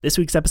This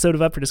week's episode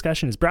of Up for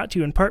Discussion is brought to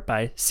you in part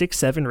by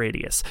 6-7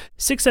 Radius.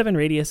 6-7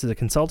 Radius is a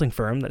consulting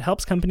firm that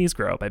helps companies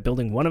grow by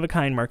building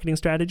one-of-a-kind marketing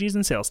strategies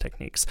and sales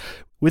techniques.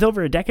 With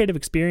over a decade of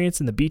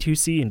experience in the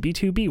B2C and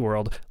B2B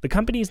world, the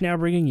company is now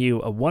bringing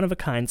you a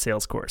one-of-a-kind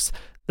sales course.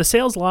 The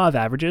Sales Law of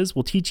Averages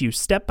will teach you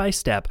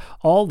step-by-step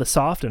all the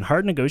soft and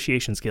hard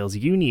negotiation skills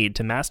you need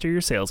to master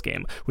your sales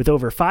game, with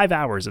over 5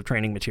 hours of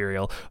training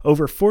material,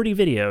 over 40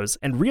 videos,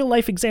 and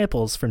real-life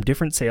examples from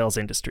different sales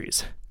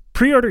industries.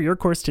 Pre-order your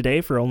course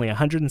today for only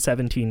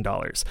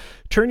 $117.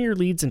 Turn your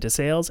leads into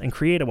sales and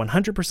create a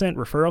 100%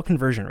 referral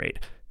conversion rate.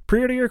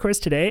 Pre-order your course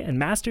today and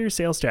master your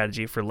sales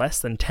strategy for less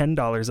than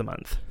 $10 a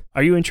month.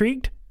 Are you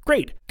intrigued?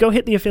 Great! Go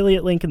hit the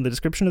affiliate link in the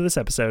description of this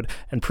episode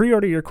and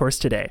pre-order your course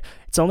today.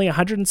 It's only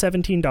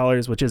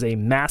 $117, which is a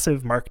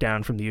massive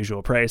markdown from the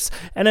usual price,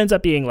 and ends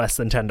up being less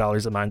than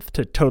 $10 a month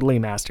to totally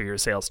master your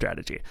sales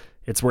strategy.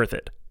 It's worth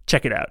it.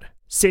 Check it out.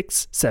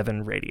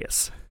 6-7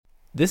 Radius.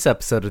 This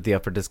episode of the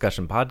Up for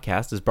Discussion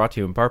podcast is brought to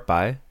you in part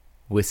by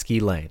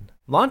Whiskey Lane.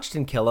 Launched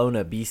in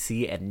Kelowna,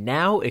 BC, and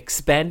now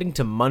expanding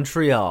to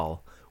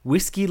Montreal,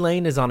 Whiskey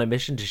Lane is on a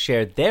mission to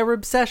share their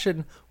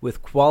obsession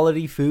with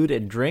quality food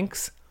and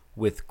drinks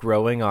with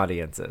growing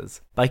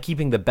audiences by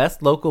keeping the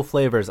best local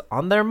flavors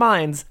on their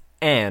minds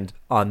and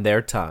on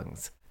their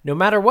tongues. No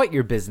matter what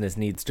your business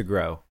needs to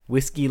grow,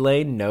 Whiskey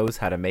Lane knows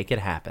how to make it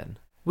happen.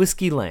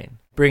 Whiskey Lane,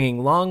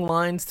 bringing long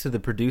lines to the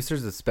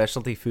producers of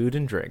specialty food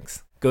and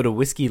drinks. Go to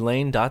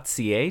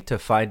whiskeylane.ca to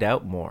find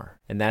out more.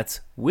 And that's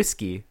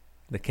whiskey,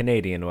 the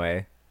Canadian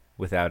way,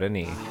 without an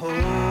E. I hope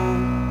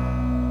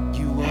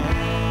you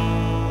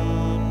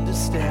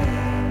understand.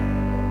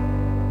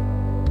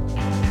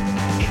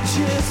 It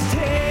just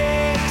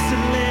takes a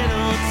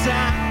little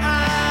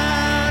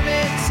time.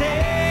 It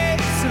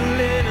takes a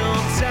little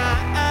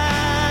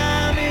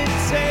time. It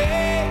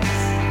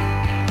takes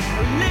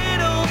a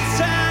little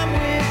time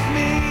with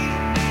me.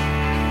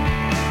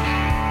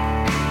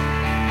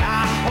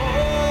 I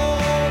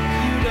hope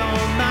you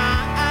don't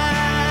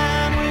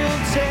mind.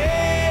 We'll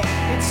take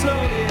it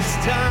slow this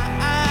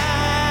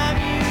time.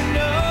 You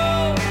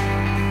know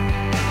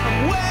I'm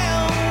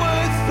well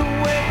worth the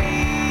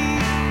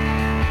wait.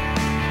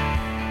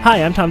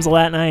 Hi, I'm Tom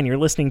Zalatni, and you're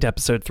listening to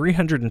episode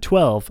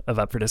 312 of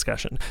Up for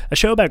Discussion, a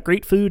show about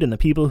great food and the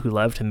people who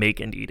love to make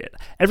and eat it.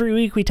 Every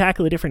week we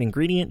tackle a different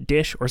ingredient,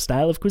 dish, or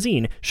style of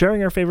cuisine,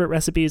 sharing our favorite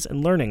recipes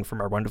and learning from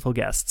our wonderful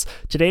guests.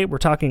 Today we're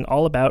talking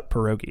all about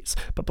pierogies.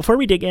 But before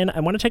we dig in, I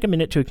want to take a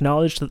minute to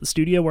acknowledge that the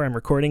studio where I'm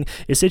recording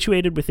is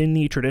situated within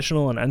the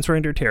traditional and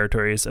unsurrendered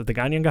territories of the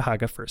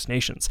Kanien'kehá:ka First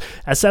Nations.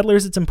 As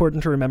settlers, it's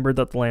important to remember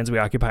that the lands we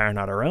occupy are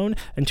not our own,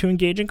 and to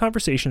engage in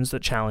conversations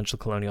that challenge the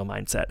colonial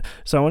mindset.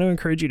 So I want to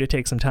encourage you to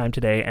take some time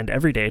today and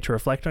every day to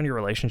reflect on your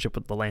relationship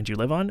with the land you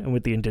live on and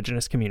with the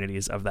indigenous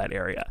communities of that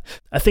area.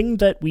 A thing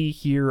that we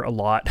hear a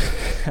lot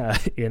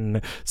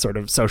in sort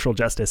of social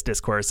justice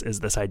discourse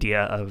is this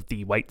idea of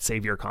the white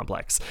savior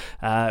complex,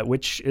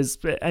 which is,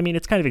 I mean,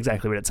 it's kind of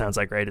exactly what it sounds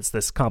like, right? It's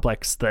this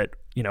complex that,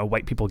 you know,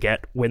 white people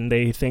get when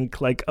they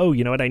think like, oh,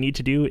 you know what I need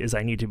to do is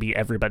I need to be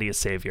everybody's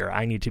savior.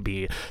 I need to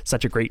be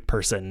such a great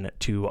person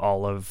to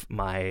all of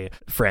my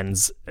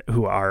friends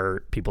who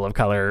are people of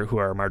color, who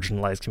are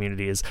marginalized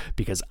communities,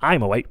 because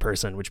I'm a white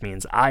person, which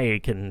means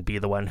I can be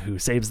the one who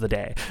saves the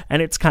day.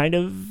 And it's kind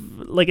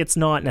of like, it's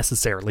not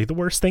necessarily the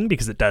worst thing,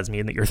 because it does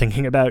mean that you're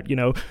thinking about, you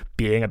know,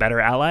 being a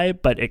better ally,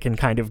 but it can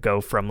kind of go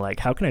from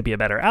like, how can I be a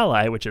better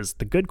ally, which is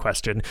the good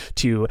question,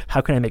 to how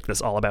can I make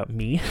this all about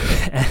me?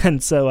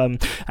 And so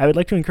I would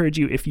like to encourage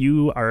you, if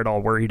you are at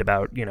all worried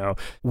about, you know,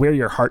 where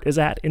your heart is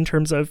at in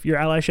terms of your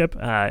allyship,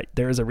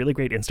 there is a really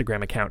great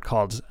Instagram account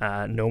called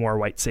No More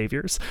White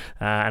Saviors,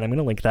 and I'm going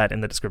to link that in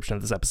the description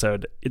of this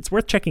episode. It's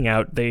worth checking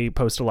out. They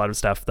post a lot of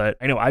stuff that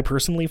I know I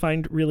personally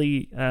find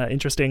really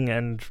interesting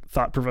and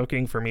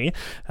thought-provoking for me,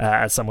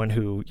 as someone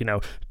who, you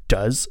know,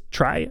 does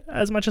try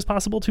as much as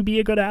possible to be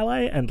a good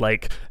ally, and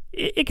like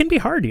it can be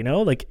hard, you know,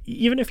 like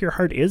even if your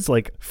heart is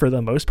like for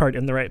the most part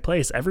in the right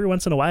place, every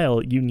once in a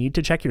while you need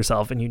to check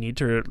yourself and you need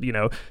to, you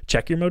know,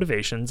 check your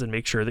motivations and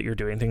make sure that you're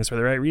doing things for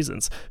the right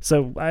reasons.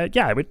 So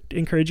yeah, I would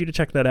encourage you to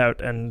check that out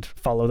and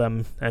follow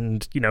them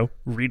and, you know,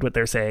 read what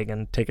they're saying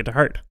and take it to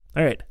heart.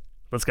 All right,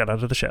 let's get on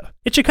to the show.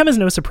 It should come as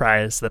no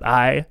surprise that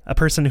I, a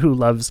person who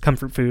loves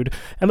comfort food,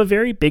 am a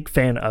very big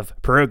fan of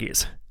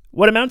pierogies.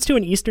 What amounts to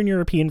an Eastern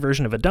European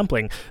version of a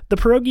dumpling, the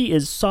pierogi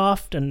is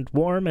soft and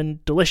warm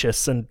and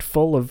delicious and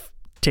full of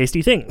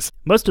tasty things.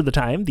 Most of the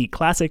time, the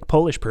classic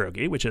Polish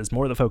pierogi, which is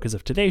more the focus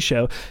of today's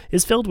show,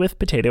 is filled with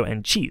potato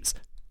and cheese.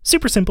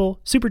 Super simple,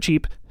 super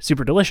cheap,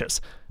 super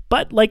delicious.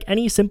 But like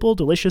any simple,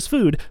 delicious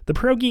food, the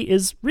pierogi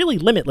is really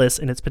limitless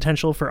in its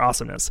potential for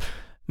awesomeness.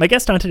 My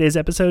guest on today's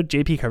episode,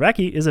 JP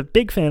Karvecki, is a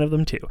big fan of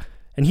them too.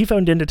 And he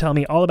phoned in to tell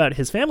me all about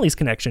his family's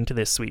connection to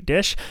this sweet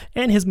dish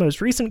and his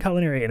most recent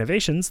culinary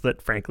innovations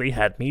that frankly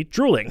had me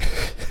drooling.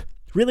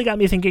 really got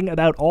me thinking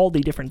about all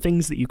the different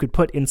things that you could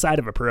put inside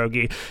of a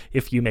pierogi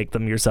if you make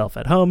them yourself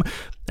at home.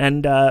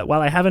 And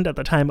while I haven't at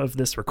the time of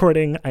this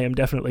recording, I am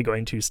definitely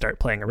going to start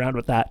playing around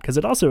with that, because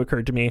it also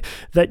occurred to me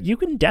that you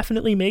can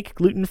definitely make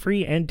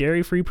gluten-free and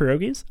dairy-free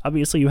pierogies.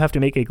 Obviously, you have to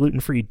make a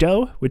gluten-free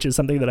dough, which is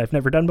something that I've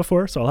never done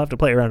before, so I'll have to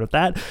play around with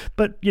that.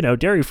 But, you know,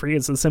 dairy-free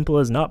is as simple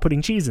as not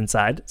putting cheese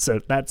inside,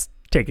 so that's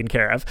taken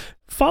care of.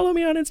 Follow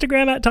me on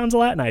Instagram at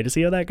TomsALatnai to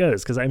see how that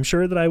goes, because I'm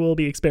sure that I will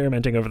be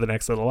experimenting over the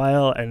next little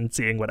while and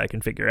seeing what I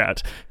can figure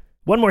out.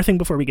 One more thing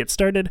before we get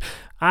started.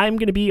 I'm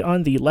going to be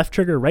on the Left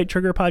Trigger, Right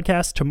Trigger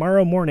podcast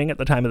tomorrow morning at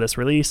the time of this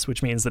release,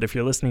 which means that if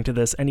you're listening to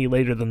this any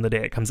later than the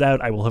day it comes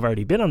out, I will have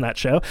already been on that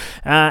show.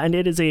 And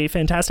it is a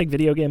fantastic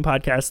video game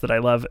podcast that I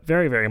love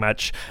very, very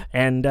much.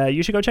 And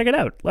you should go check it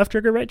out. Left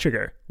Trigger, Right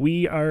Trigger.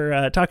 We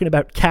are talking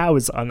about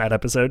cows on that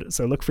episode,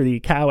 so look for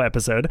the cow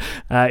episode.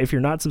 If you're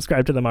not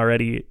subscribed to them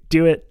already,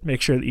 do it.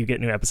 Make sure that you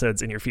get new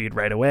episodes in your feed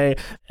right away.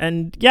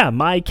 And yeah,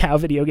 my cow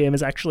video game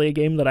is actually a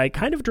game that I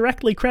kind of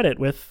directly credit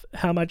with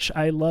how much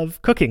I love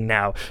cooking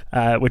now,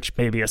 which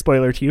may be a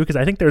spoiler to you, because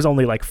I think there's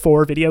only like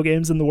 4 video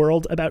games in the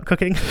world about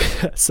cooking,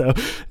 so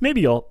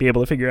maybe you'll be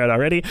able to figure it out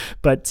already,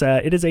 but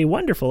it is a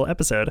wonderful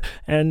episode,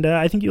 and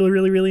I think you'll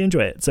really, really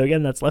enjoy it. So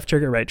again, that's Left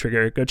Trigger, Right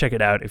Trigger. Go check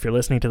it out. If you're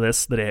listening to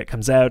this the day it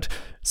comes out,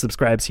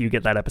 subscribe so you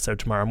get that episode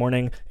tomorrow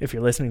morning. If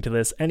you're listening to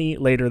this any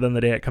later than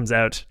the day it comes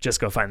out,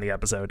 just go find the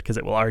episode, because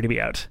it will already be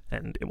out,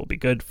 and it will be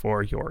good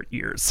for your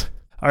ears.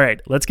 All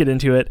right, let's get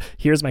into it.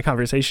 Here's my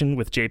conversation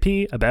with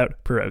JP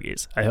about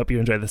pierogies. I hope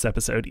you enjoyed this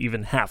episode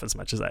even half as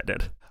much as I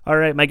did. All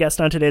right, my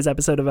guest on today's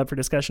episode of Up for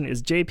Discussion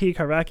is JP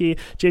Carvacchi.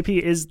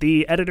 JP is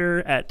the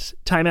editor at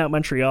Time Out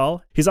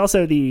Montreal. He's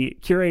also the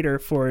curator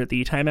for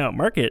the Time Out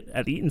Market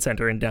at the Eaton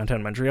Centre in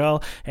downtown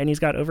Montreal, and he's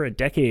got over a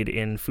decade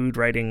in food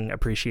writing,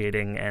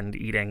 appreciating, and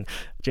eating.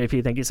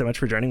 JP, thank you so much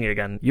for joining me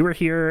again. You were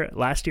here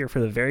last year for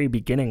the very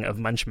beginning of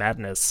Munch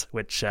Madness,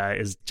 which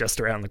is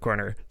just around the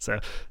corner, so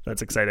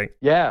that's exciting.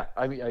 Yeah,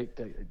 I mean,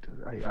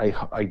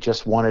 I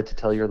just wanted to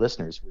tell your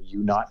listeners, were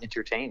you not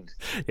entertained?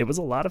 It was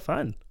a lot of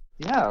fun.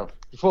 Yeah.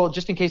 Well,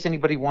 just in case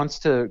anybody wants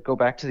to go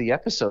back to the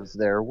episodes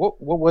there,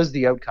 what was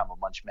the outcome of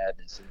Munch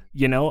Madness?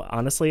 You know,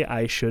 honestly,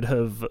 I should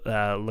have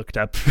looked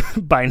up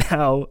by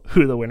now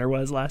who the winner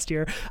was last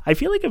year. I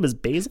feel like it was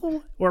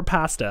basil or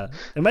pasta.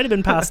 It might have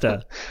been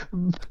pasta.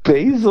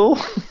 Basil?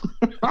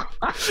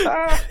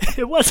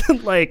 It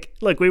wasn't like,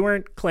 look, we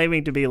weren't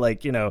claiming to be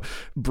like, you know,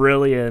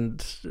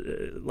 brilliant,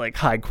 like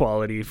high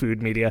quality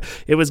food media.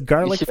 It was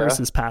garlic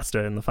versus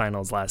pasta in the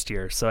finals last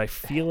year. So I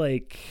feel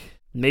like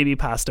maybe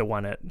pasta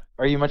won it.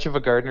 Are you much of a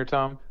gardener,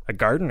 Tom? A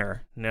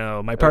gardener?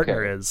 No, my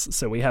partner is.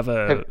 So we have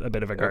a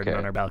bit of a garden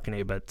on our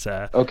balcony, but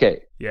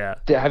okay. Yeah.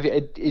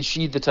 Is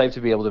she the type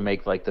to be able to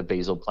make like the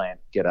basil plant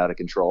get out of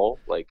control?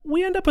 Like,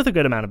 we end up with a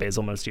good amount of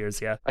basil most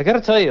years, yeah. I got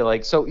to tell you,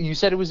 like, so you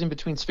said it was in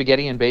between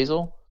spaghetti and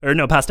basil? Or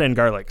no, pasta and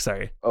garlic,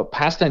 sorry. Oh,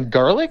 pasta and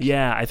garlic?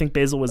 Yeah, I think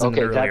basil was in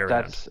the earlier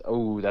round. That's a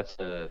little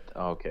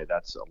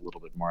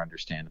bit more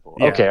understandable.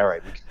 Yeah. Okay, all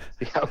right.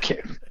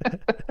 Okay.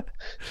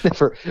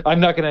 I'm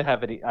not going to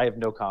have I have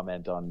no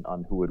comment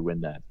on who would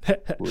win that.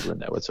 Who would win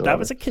that whatsoever. That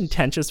was a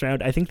contentious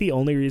round. I think the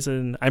only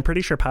reason, I'm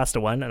pretty sure pasta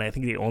won, and I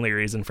think the only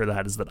reason for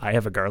that is that I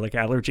have a garlic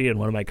allergy, and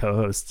one of my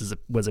co-hosts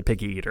was a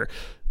picky eater.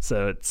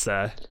 So it's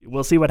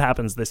we'll see what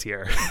happens this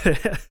year.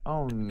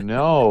 Oh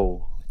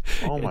no.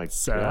 Oh my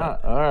god!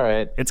 All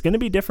right, it's going to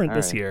be different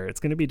this year. It's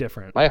going to be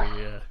different. My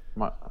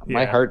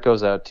heart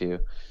goes out to you.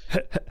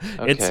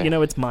 Okay.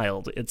 It's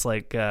mild. It's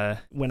like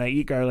when I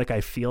eat garlic,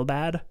 I feel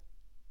bad,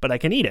 but I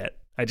can eat it.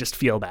 I just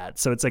feel bad.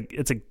 So it's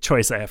a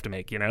choice I have to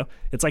make. You know,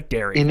 it's like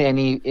dairy in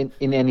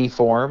any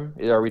form.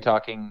 Are we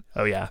talking?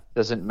 Oh yeah,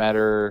 doesn't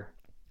matter.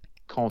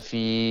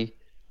 Confit,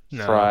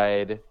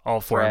 fried,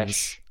 all forms.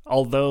 Fresh.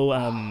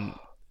 Although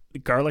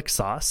garlic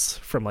sauce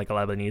from like a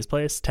Lebanese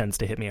place tends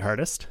to hit me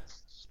hardest.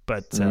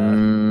 But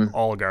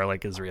all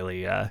garlic is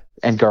really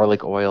and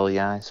garlic oil,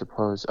 yeah, I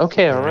suppose.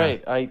 Okay, all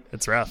right.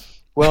 It's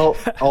rough. Well,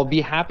 I'll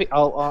be happy.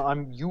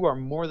 You are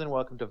more than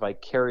welcome to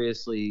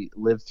vicariously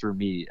live through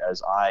me,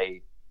 as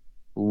I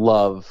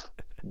love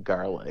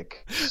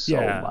garlic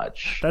so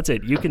much. That's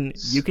it. You can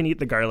eat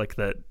the garlic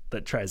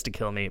that tries to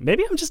kill me.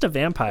 Maybe I'm just a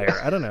vampire.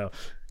 I don't know.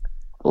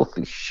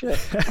 Holy shit.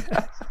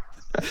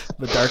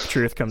 The dark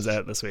truth comes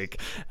out this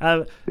week.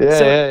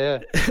 Yeah.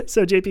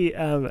 So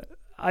JP,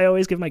 I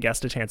always give my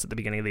guest a chance at the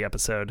beginning of the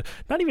episode.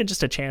 Not even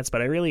just a chance,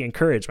 but I really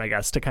encourage my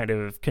guests to kind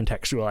of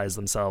contextualize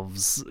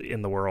themselves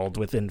in the world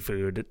within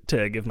food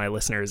to give my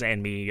listeners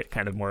and me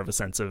kind of more of a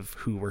sense of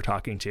who we're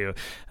talking to.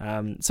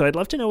 So I'd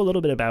love to know a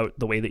little bit about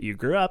the way that you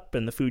grew up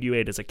and the food you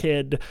ate as a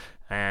kid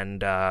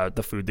and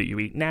the food that you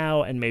eat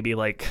now, and maybe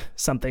like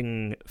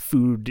something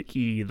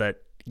food-y that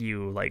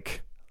you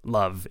like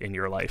love in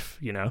your life,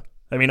 you know?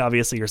 I mean,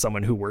 obviously you're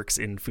someone who works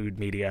in food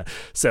media,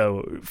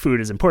 so food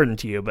is important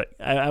to you, but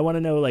I want to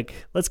know, like,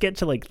 let's get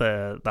to like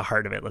the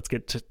heart of it. Let's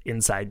get to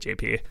inside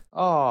JP.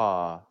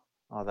 Oh,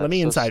 let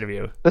me inside of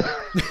you.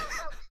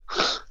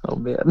 Oh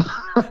man.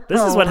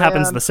 This is what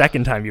happens the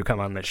second time you come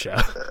on this show.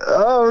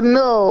 Oh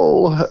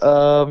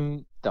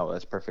no. No,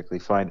 that's perfectly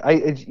fine.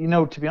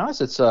 To be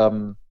honest, it's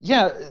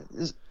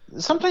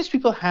sometimes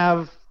people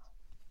have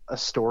a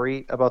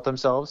story about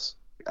themselves.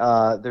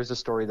 There's a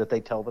story that they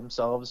tell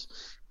themselves.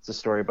 It's a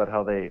story about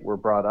how they were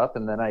brought up,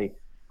 and then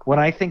when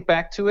I think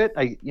back to it,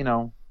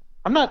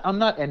 I'm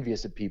not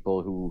envious of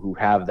people who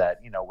have that,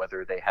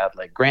 whether they had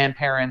like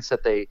grandparents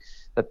that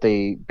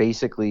they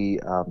basically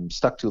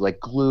stuck to like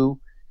glue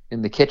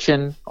in the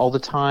kitchen all the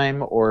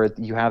time, or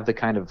you have the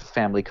kind of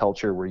family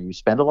culture where you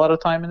spend a lot of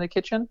time in the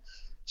kitchen.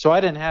 So I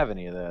didn't have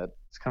any of that.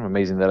 It's kind of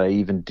amazing that I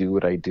even do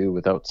what I do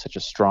without such a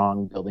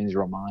strong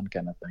Bildungsroman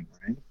kind of thing,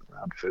 right?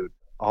 Around food.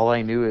 All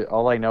I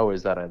know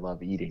is that I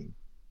love eating.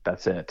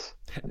 That's it.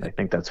 And I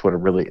think that's what it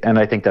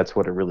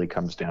really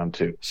comes down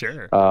to.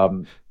 Sure.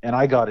 And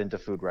I got into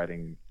food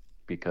writing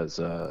because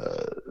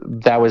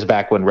that was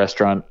back when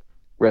restaurant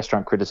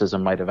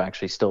criticism might have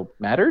actually still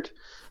mattered.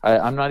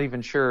 I'm not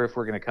even sure if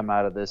we're going to come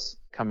out of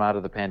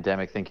the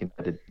pandemic thinking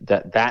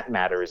that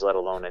matters, let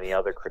alone any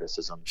other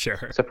criticism. Sure.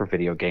 Except for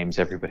video games.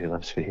 Everybody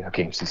loves video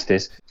games these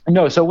days.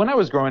 No, so when I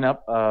was growing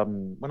up,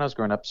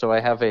 so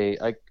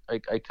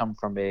I come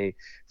from a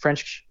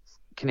French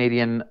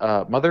Canadian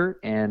mother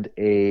and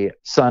a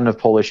son of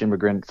Polish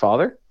immigrant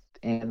father.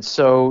 And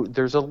so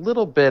there's a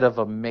little bit of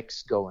a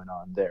mix going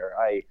on there.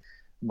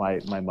 My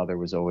mother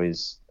was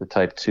always the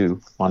type to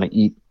want to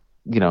eat,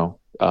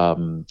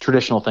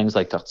 traditional things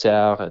like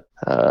tourtière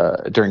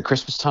during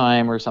Christmas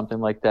time or something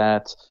like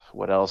that.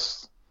 What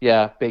else?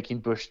 Yeah,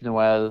 baking bûche de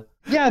Noël.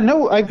 Yeah,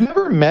 no, I've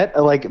never met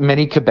like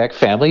many Quebec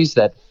families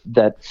that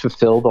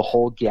fulfill the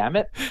whole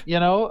gamut,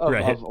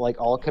 of like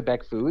all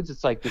Quebec foods.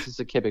 It's like, this is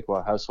a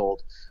Quebecois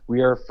household.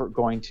 We are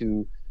going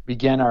to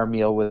begin our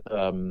meal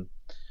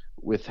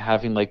with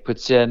having like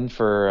poutine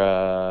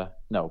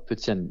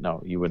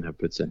No, you wouldn't have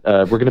poutine.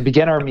 We're going to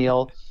begin our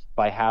meal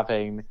by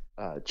having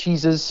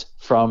cheeses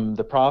from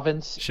the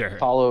province, sure,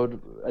 followed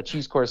a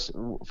cheese course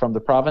from the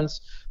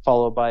province,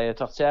 followed by a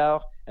tourtière,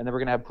 and then we're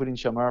gonna have pudding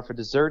chômeur for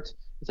dessert.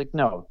 It's like,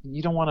 no,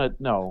 you don't want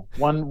to. No,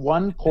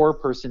 one poor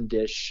person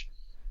dish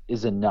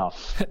is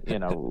enough. I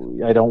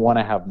don't want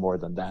to have more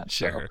than that.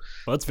 Sure. So.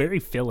 Well, it's very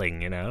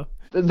filling.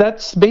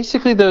 That's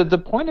basically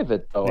the point of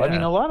it, though. Yeah. I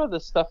mean, a lot of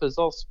this stuff is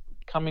also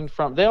coming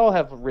from. They all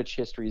have rich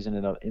histories in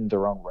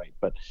their own right,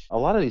 but a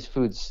lot of these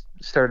foods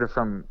started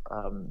from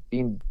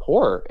being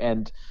poor.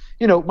 And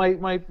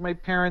my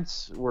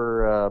parents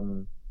were.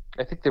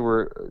 I think they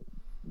were.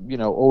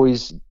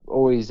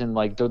 Always in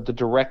like the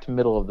direct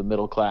middle of the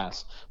middle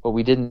class, but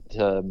we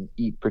didn't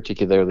eat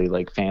particularly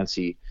like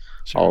fancy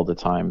all the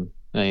time.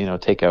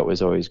 Takeout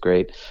was always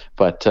great,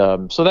 but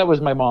so that was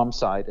my mom's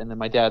side, and then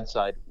my dad's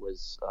side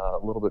was a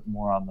little bit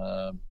more on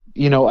the.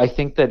 I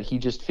think that he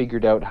just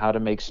figured out how to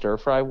make stir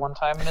fry one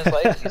time in his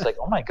life. He's like,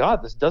 oh my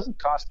God, this doesn't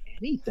cost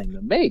anything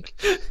to make,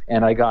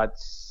 and I got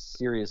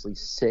seriously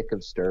sick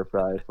of stir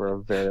fry for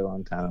a very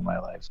long time in my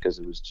life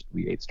because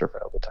we ate stir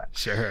fry all the time.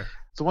 Sure.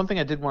 So one thing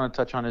I did want to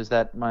touch on is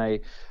that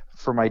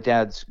for my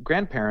dad's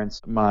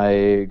grandparents,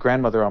 my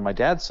grandmother on my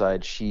dad's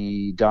side,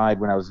 she died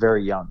when I was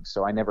very young,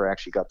 so I never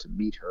actually got to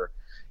meet her.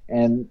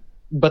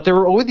 But there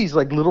were always these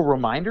like little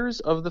reminders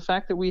of the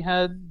fact that we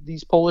had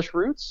these Polish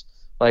roots.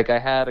 Like I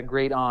had a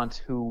great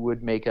aunt who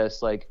would make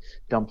us like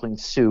dumpling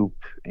soup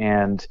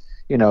and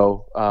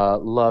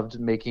loved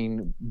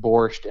making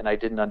borscht, and I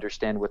didn't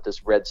understand what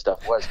this red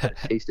stuff was, but it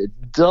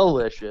tasted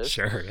delicious.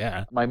 Sure,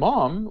 yeah. My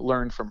mom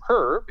learned from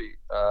her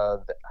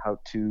how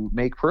to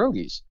make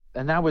pierogies,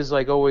 and that was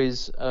like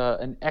always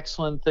an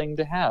excellent thing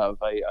to have.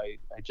 I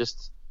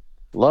just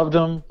loved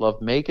them,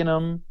 loved making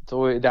them.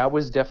 So that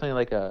was definitely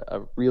like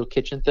a real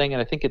kitchen thing,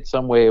 and I think in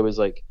some way it was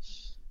like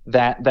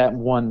that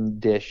one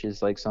dish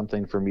is like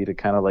something for me to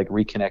kind of like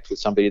reconnect with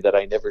somebody that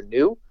I never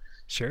knew.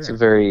 Sure. It's a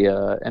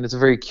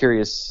very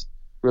curious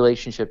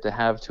relationship to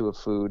have to a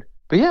food.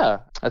 But yeah,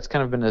 that's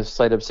kind of been a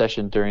slight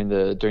obsession during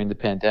the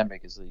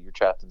pandemic, is that you're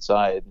trapped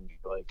inside and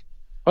you're like,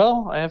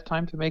 well, I have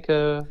time to make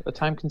a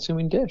time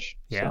consuming dish.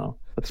 Yeah. So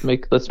let's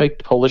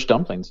make Polish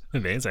dumplings.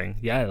 Amazing.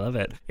 Yeah, I love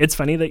it. It's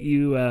funny that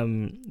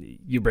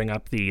you bring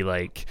up the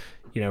like,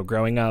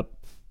 growing up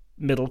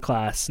middle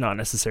class, not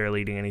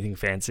necessarily eating anything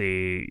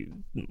fancy,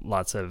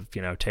 lots of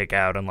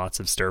takeout and lots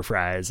of stir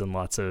fries and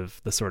lots of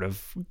the sort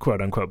of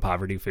quote unquote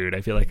poverty food. I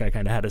feel like I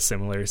kind of had a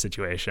similar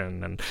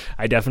situation, and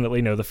I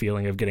definitely know the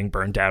feeling of getting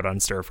burnt out on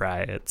stir fry.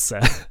 It's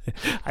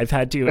I've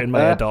had to in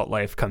my adult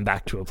life come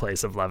back to a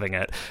place of loving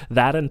it.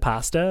 That and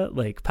pasta,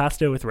 like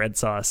pasta with red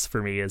sauce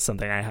for me is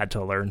something I had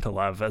to learn to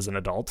love as an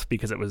adult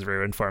because it was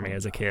ruined for me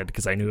as a kid,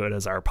 because I knew it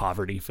as our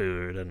poverty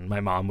food, and my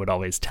mom would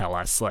always tell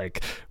us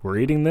like, we're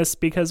eating this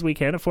because we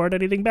can't afford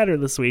anything better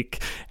this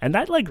week, and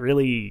that like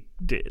really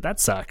that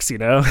sucks.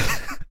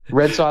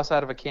 Red sauce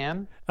out of a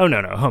can? Oh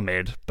no,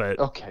 homemade, but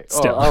okay.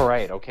 Still. All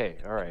right.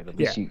 At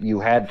least you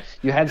had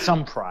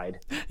some pride.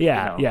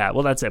 Yeah.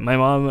 Well, that's it. My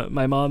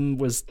mom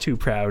was too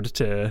proud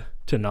to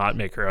not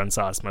make her own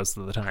sauce most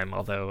of the time.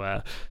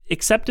 Although,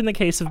 except in the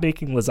case of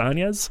making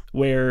lasagnas,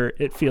 where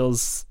it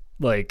feels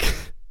like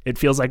it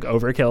feels like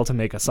overkill to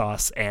make a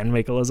sauce and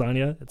make a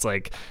lasagna. It's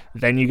like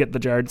then you get the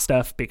jarred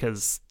stuff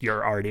because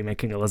you're already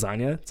making a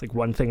lasagna. It's like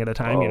one thing at a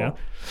time, you know.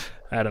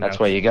 I don't know. That's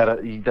why you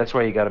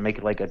gotta make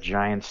it like a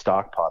giant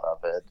stock pot of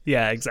it.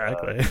 Yeah,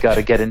 exactly. You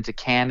gotta get into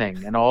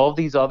canning and all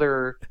these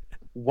other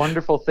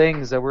wonderful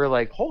things that we're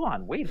like, hold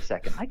on, wait a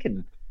second, I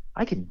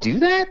can do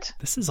that.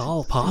 This is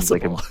all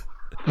possible.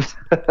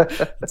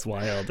 It's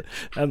wild.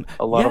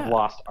 A lot of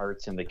lost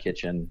arts in the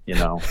kitchen, you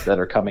know, that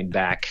are coming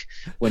back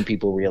when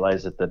people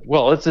realize that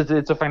well, it's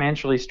a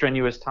financially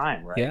strenuous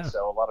time, right? Yeah.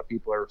 So a lot of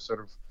people are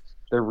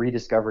they're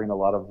rediscovering a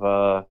lot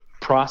of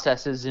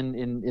processes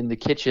in the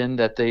kitchen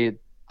that they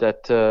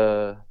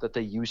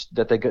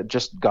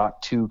just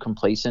got too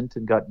complacent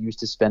and got used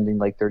to spending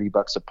like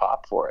 $30 a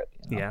pop for it.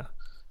 You know? Yeah.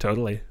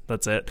 Totally.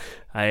 That's it.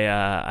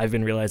 I've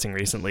been realizing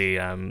recently,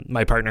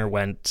 my partner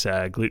went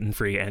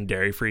gluten-free and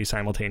dairy-free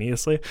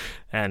simultaneously.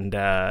 And,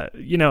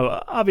 you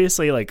know,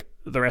 obviously, like,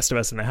 the rest of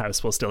us in the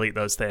house will still eat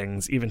those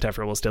things. Even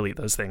Tefra will still eat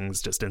those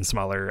things, just in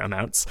smaller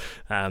amounts.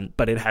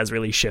 But it has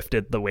really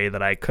shifted the way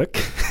that I cook.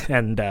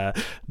 And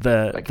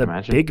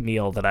the big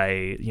meal that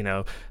I, you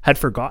know, had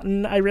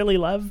forgotten I really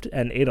loved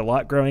and ate a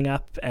lot growing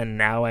up. And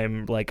now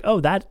I'm like,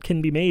 oh, that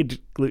can be made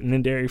gluten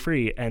and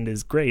dairy-free and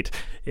is great,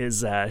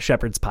 is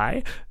shepherd's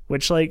pie,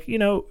 which, like, you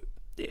know,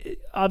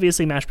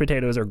 obviously mashed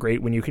potatoes are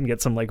great when you can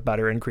get some like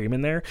butter and cream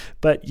in there,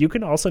 but you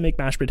can also make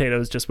mashed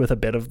potatoes just with a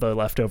bit of the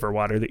leftover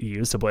water that you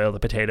use to boil the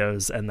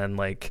potatoes, and then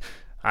like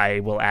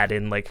I will add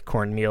in like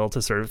cornmeal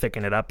to sort of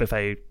thicken it up if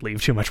I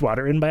leave too much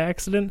water in by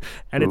accident,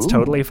 and it's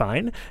totally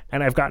fine.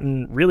 And I've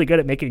gotten really good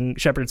at making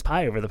shepherd's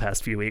pie over the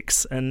past few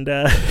weeks, and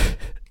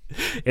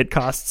it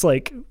costs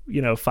like,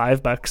 you know,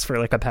 $5 for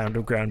like a pound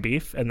of ground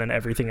beef, and then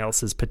everything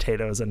else is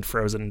potatoes and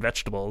frozen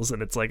vegetables,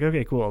 and it's like,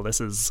 okay, cool,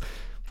 this is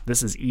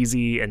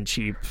easy and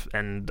cheap,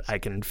 and I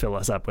can fill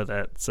us up with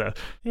it. So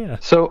yeah.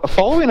 So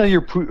following on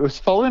your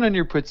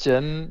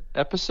poutine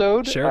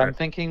episode, sure. I'm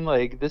thinking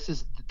like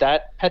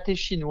that pâté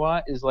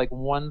chinois is like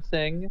one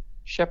thing.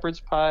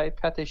 Shepherd's pie,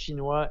 pâté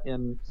chinois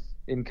in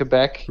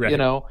Quebec, right. You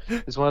know,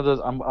 is one of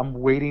those. I'm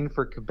waiting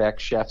for Quebec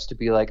chefs to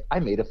be like, I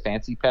made a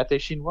fancy pâté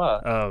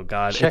chinois. Oh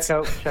God, check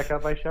out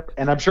my shepherd,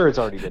 and I'm sure it's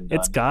already been done.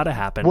 It's gotta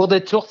happen. Well,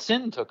 the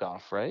tourtine took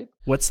off, right?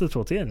 What's the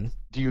tourtine?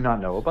 Do you not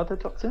know about the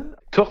tourtine?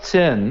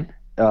 Tourtine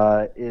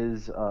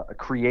is a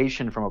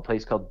creation from a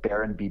place called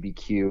Baron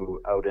BBQ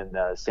out in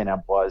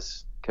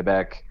Saint-Ambroise,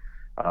 Quebec.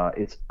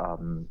 It's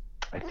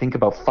I think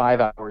about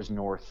 5 hours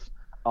north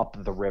up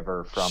the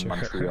river from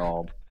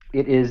Montreal.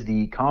 It is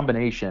the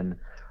combination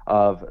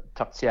of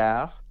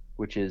tourtière,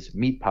 which is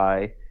meat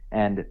pie,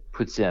 and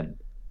poutine.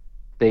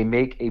 They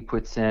make a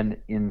poutine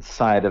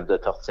inside of the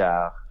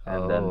tourtière,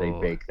 and then they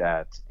bake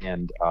that.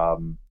 And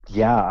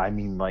I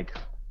mean, like,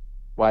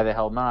 why the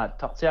hell not?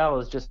 Tourtière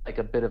is just like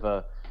a bit of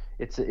a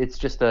it's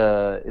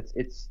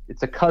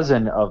a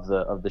cousin of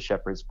the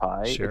shepherd's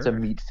pie. Sure. It's a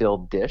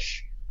meat-filled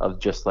dish of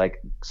just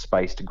like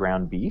spiced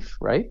ground beef,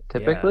 right?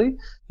 Typically.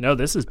 Yeah. No,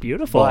 this is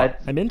beautiful. But,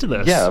 I'm into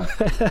this. Yeah.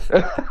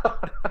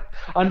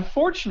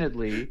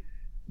 Unfortunately,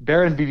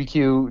 Baron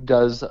BBQ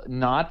does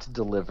not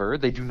deliver.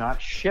 They do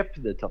not ship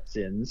the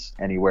tourtines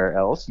anywhere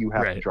else. You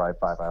have to drive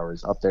 5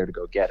 hours up there to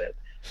go get it.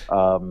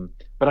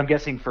 But I'm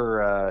guessing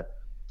for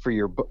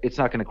your, it's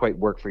not going to quite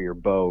work for your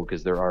bow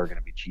because there are going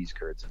to be cheese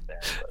curds in there.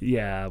 But.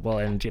 Yeah, well,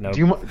 and you know, do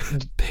you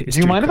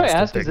mind if I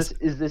ask?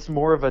 Is this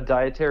more of a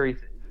dietary?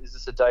 Is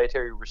this a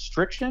dietary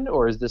restriction,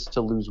 or is this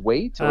to lose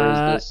weight, or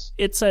is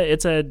this?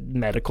 It's a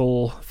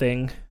medical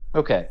thing.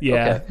 Okay.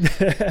 Yeah.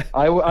 Okay.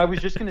 I was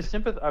just going to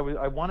sympathize.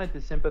 I wanted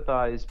to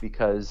sympathize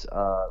because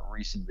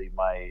recently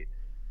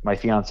my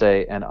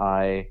fiance and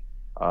I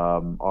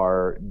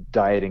are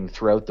dieting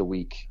throughout the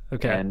week.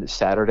 Okay. And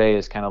Saturday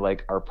is kind of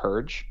like our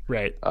purge.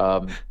 Right.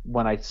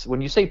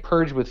 When you say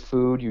purge with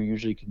food, you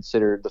usually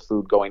consider the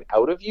food going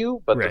out of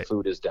you, but the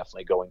food is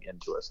definitely going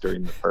into us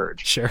during the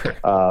purge. Sure.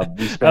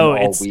 We spend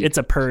all week. It's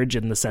a purge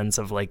in the sense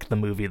of like the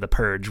movie The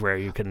Purge, where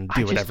you can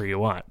do whatever you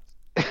want.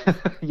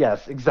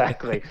 Yes,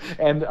 exactly.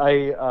 And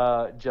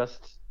I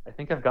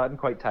think I've gotten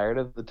quite tired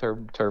of the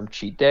term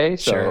cheat day.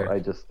 So sure. I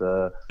just,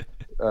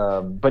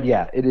 but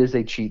yeah, it is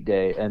a cheat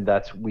day, and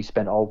we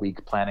spend all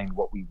week planning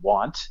what we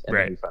want, and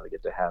then we finally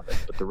get to have it.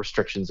 But the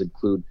restrictions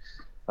include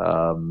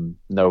trying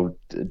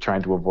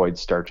to avoid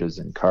starches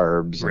and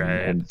carbs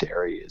and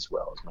dairy as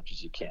well as much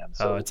as you can.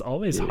 So it's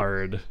always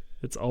hard.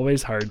 It's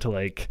always hard to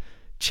like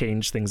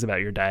change things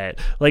about your diet,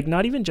 like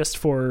not even just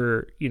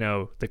for, you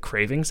know, the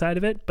craving side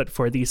of it, but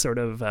for the sort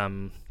of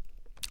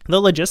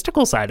the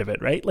logistical side of it,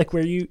 right? Like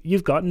where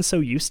you've gotten so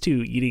used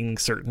to eating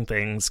certain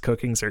things,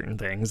 cooking certain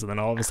things, and then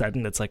all of a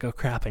sudden it's like, oh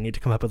crap, I need to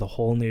come up with a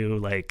whole new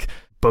like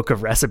book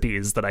of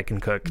recipes that I can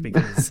cook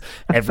because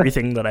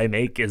everything that I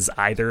make is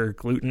either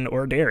gluten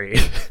or dairy.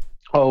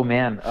 Oh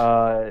man,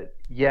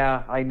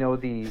 yeah, I know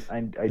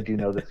I do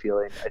know the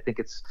feeling. I think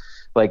it's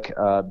like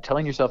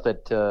telling yourself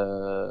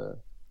that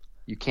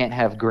you can't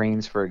have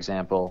grains, for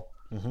example.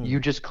 Mm-hmm. You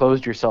just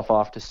closed yourself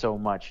off to so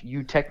much.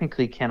 You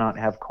technically cannot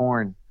have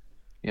corn,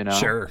 you know?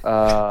 Sure.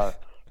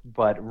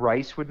 but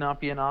rice would not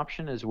be an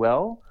option as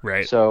well.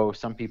 Right. So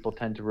some people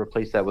tend to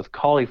replace that with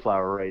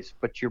cauliflower rice,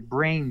 but your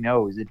brain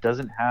knows it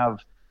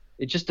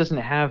just doesn't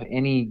have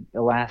any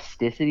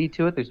elasticity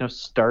to it. There's no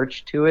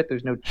starch to it.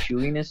 There's no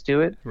chewiness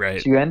to it.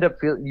 Right. So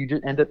you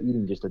just end up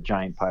eating just a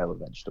giant pile of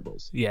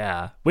vegetables.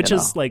 Yeah, which You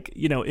is like,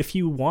 if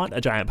you want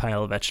a giant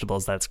pile of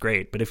vegetables, that's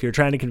great. But if you're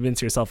trying to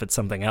convince yourself it's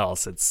something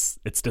else,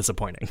 it's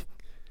disappointing.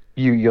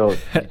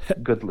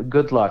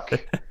 Good luck.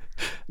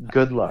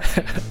 Good luck.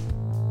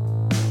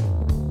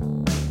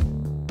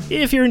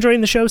 If you're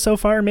enjoying the show so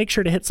far, make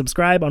sure to hit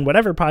subscribe on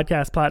whatever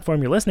podcast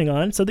platform you're listening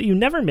on so that you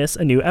never miss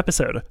a new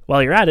episode.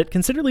 While you're at it,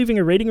 consider leaving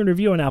a rating and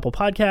review on Apple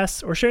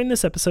Podcasts or sharing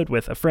this episode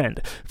with a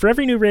friend. For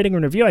every new rating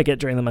and review I get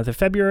during the month of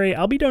February,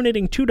 I'll be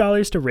donating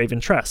 $2 to Raven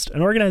Trust,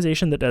 an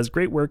organization that does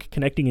great work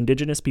connecting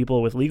Indigenous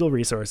people with legal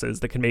resources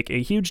that can make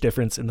a huge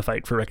difference in the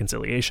fight for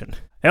reconciliation.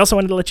 I also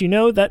wanted to let you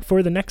know that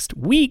for the next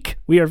week,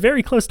 we are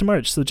very close to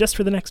March, so just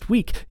for the next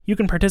week, you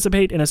can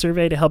participate in a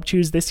survey to help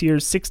choose this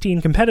year's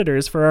 16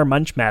 competitors for our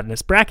Munch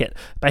Madness bracket.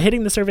 By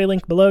hitting the survey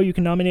link below, you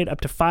can nominate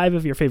up to 5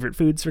 of your favorite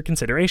foods for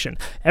consideration.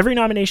 Every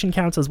nomination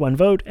counts as one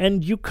vote,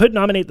 and you could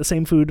nominate the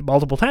same food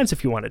multiple times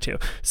if you wanted to.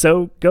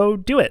 So go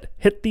do it.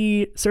 Hit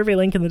the survey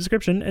link in the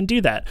description and do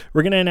that.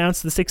 We're going to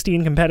announce the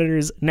 16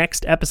 competitors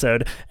next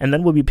episode, and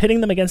then we'll be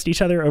pitting them against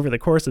each other over the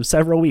course of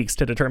several weeks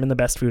to determine the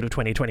best food of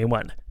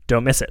 2021.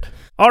 Don't miss it.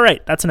 All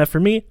right, that's enough for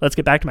me. Let's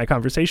get back to my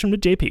conversation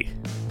with JP.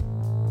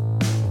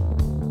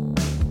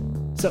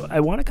 So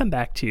I want to come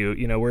back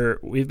to,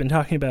 we've been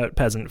talking about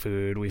peasant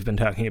food. We've been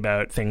talking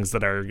about things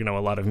that are, a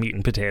lot of meat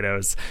and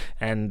potatoes.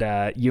 And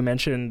you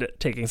mentioned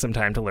taking some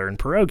time to learn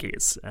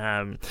pierogies.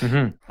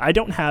 I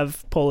don't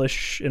have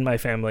Polish in my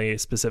family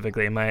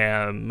specifically.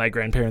 My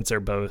grandparents are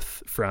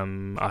both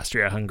from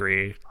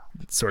Austria-Hungary,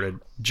 sort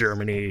of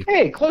Germany.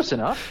 Hey, close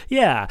enough.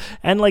 Yeah.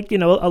 And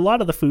a lot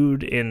of the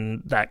food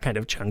in that kind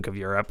of chunk of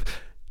Europe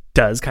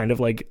does kind of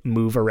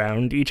move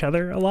around each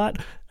other a lot.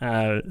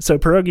 So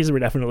pierogies were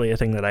definitely a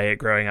thing that I ate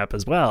growing up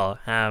as well.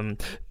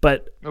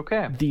 But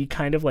the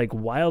kind of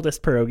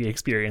wildest pierogi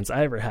experience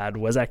I ever had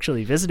was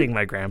actually visiting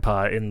my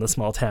grandpa in the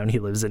small town he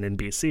lives in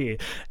BC.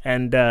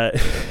 And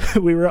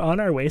we were on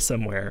our way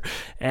somewhere,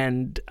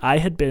 and I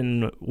had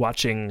been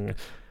watching,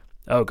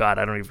 oh God,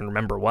 I don't even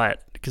remember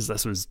what, because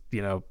this was,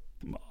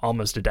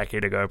 almost a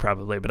decade ago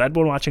probably, but I'd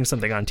been watching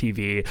something on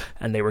TV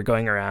and they were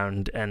going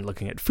around and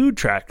looking at food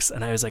trucks,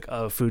 and I was like,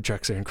 oh, food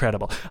trucks are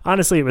incredible.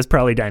 Honestly, it was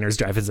probably Diners,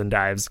 Drive-Ins, and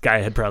Dives. Guy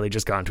had probably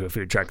just gone to a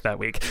food truck that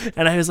week,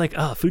 and I was like,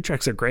 oh, food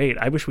trucks are great.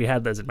 I wish we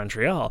had those in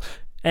Montreal.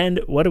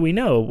 And what do we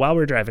know? While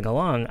we're driving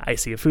along, I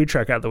see a food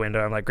truck out the window.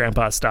 I'm like,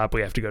 Grandpa, stop.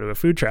 We have to go to a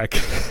food truck.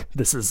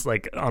 This is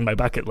on my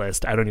bucket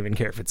list. I don't even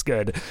care if it's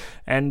good.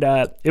 And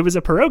it was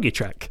a pierogi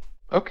truck.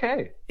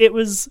 Okay. It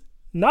was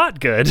not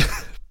good.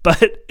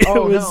 But it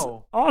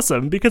was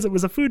awesome because it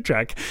was a food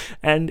truck.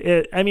 And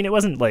it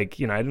wasn't I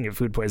didn't get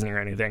food poisoning or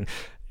anything.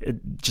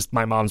 Just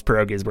my mom's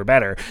pierogies were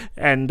better.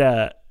 And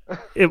that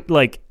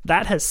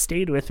has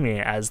stayed with me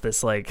as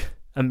this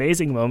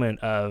amazing moment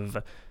of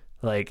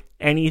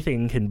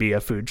anything can be a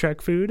food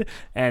truck food.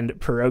 And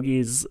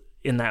pierogies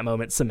in that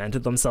moment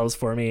cemented themselves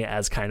for me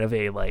as kind of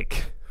an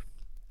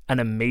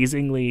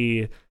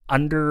amazingly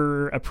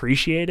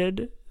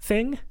underappreciated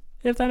thing,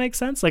 if that makes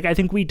sense. I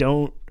think we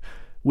don't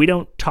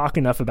talk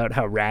enough about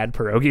how rad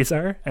pierogies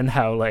are and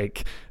how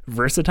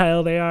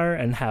versatile they are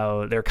and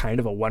how they're kind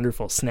of a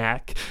wonderful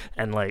snack,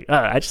 and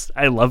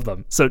I love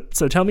them. So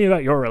tell me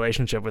about your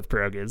relationship with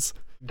pierogies.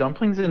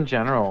 Dumplings in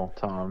general,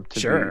 Tom,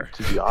 to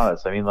be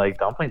honest.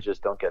 Dumplings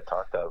just don't get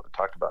talked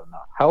about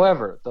enough.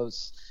 However,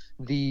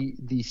 the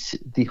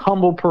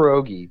humble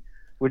pierogi,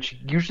 which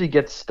usually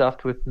gets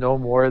stuffed with no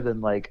more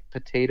than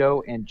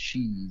potato and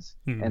cheese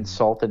and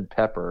salt and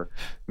pepper,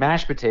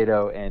 mashed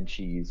potato and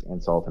cheese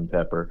and salt and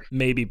pepper.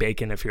 Maybe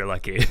bacon if you're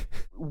lucky.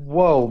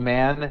 Whoa,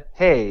 man.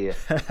 Hey,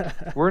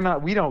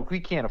 we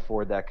can't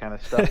afford that kind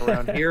of stuff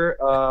around here.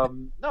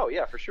 No,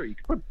 yeah, for sure. You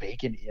can put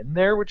bacon in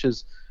there, which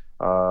is,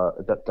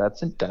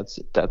 that's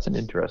an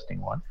interesting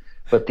one.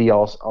 But the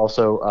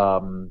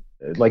also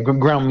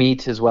ground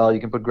meat as well. You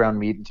can put ground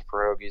meat into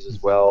pierogies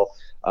as well.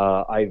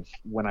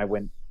 When I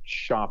went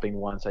shopping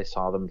once, I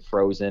saw them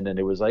frozen and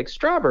it was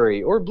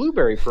strawberry or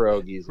blueberry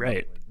pierogies.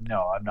 Right.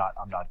 No, I'm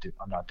not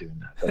doing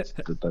that.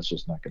 That's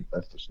just not gonna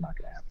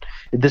happen.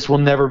 This will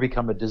never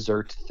become a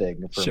dessert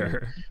thing for me.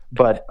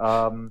 But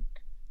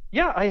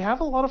yeah, I have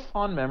a lot of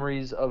fond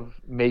memories of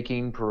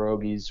making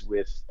pierogies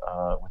with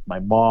my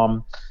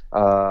mom.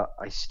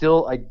 I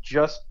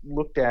just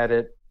looked at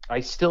it. I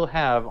still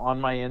have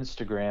on my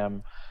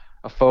Instagram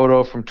a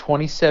photo from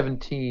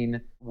 2017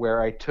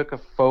 where I took a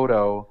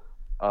photo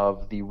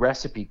of the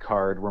recipe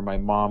card where my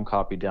mom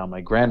copied down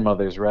my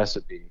grandmother's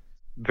recipe.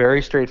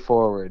 Very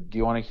straightforward. Do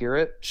you want to hear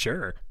it?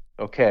 Sure.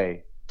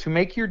 Okay. To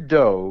make your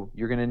dough,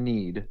 you're going to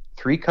need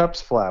 3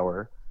 cups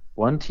flour,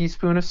 1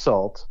 teaspoon of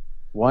salt,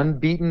 1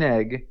 beaten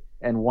egg,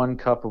 and 1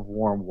 cup of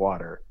warm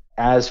water.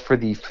 As for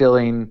the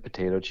filling,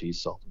 potato,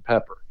 cheese, salt, and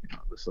pepper.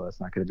 So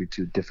that's not going to be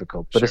too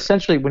difficult. But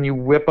essentially, when you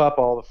whip up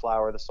all the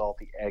flour, the salt,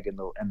 the egg, and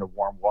the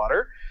warm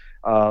water,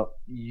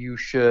 You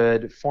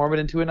should form it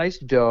into a nice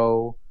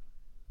dough,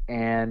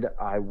 and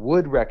I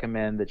would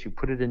recommend that you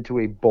put it into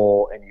a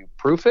bowl and you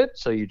proof it.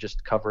 So you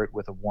just cover it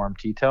with a warm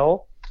tea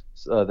towel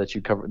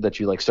that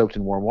you like soaked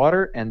in warm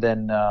water, and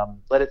then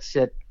let it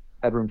sit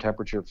at room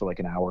temperature for like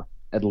an hour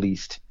at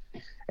least,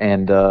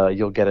 and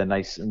you'll get a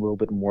little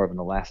bit more of an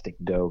elastic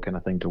dough kind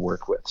of thing to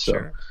work with. So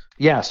Sure.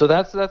 yeah, so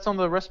that's on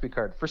the recipe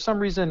card. For some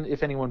reason,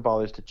 if anyone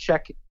bothers to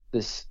check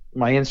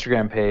my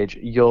Instagram page,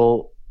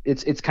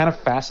 it's kind of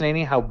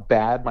fascinating how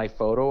bad my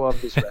photo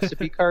of this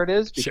recipe card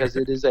is, because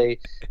Sure.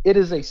 it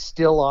is a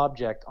still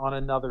object on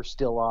another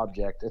still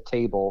object, a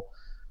table.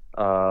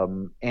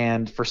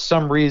 And for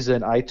some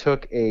reason I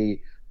took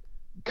a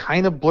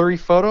kind of blurry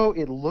photo.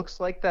 It looks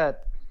like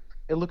that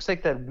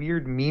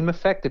weird meme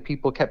effect that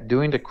people kept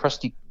doing to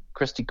Krusty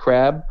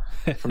Krab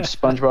from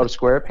SpongeBob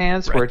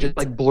SquarePants, where it just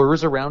like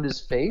blurs around his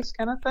face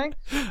kind of thing.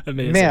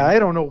 Amazing. Man, I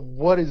don't know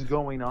what is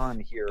going on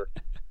here.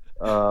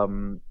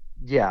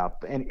 Yeah,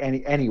 and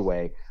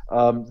anyway,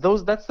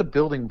 that's the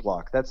building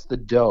block. That's the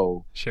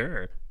dough.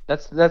 Sure.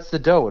 That's the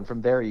dough, and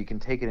from there you can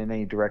take it in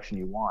any direction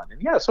you want.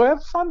 And yeah, so I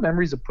have fond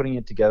memories of putting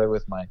it together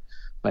with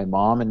my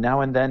mom, and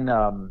now and then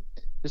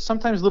there's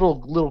sometimes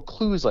little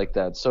clues like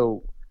that.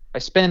 So I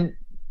spent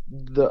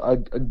a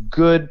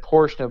good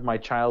portion of my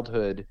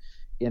childhood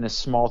in a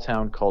small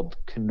town called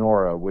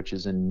Kenora, which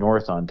is in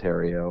North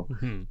Ontario,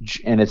 Mhm.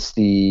 and it's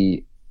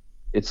the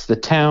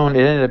town. It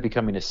ended up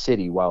becoming a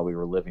city while we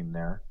were living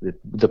there.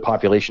 The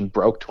population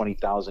broke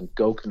 20,000.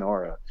 Go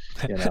Kenora,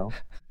 you know.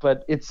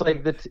 But it's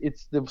like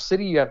it's the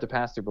city you have to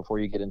pass through before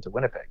you get into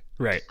Winnipeg.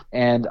 Right.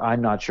 And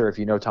I'm not sure if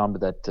you know, Tom, but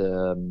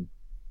that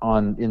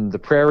in the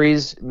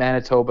prairies,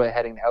 Manitoba,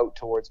 heading out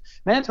towards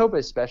Manitoba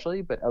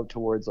especially, but out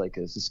towards like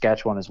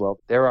Saskatchewan as well,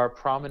 there are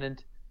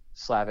prominent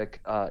Slavic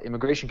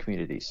immigration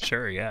communities.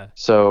 Sure. Yeah.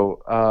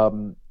 So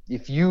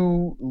if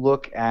you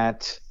look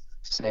at,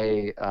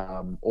 say,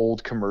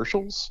 old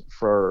commercials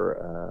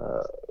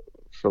for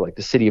like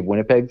the city of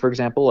Winnipeg, for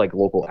example, like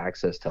local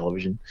access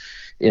television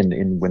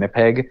in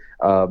Winnipeg,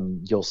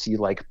 you'll see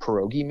like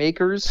pierogi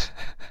makers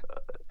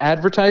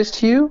advertised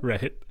to you,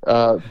 Right.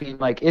 being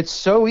like, it's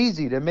so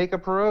easy to make a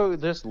pierogi.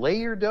 Just lay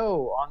your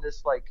dough on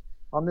this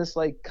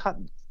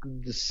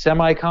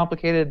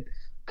semi-complicated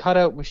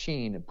cutout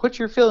machine, and put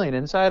your filling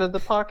inside of the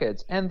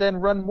pockets, and then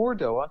run more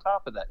dough on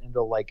top of that, and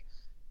they'll like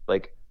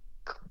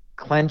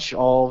clench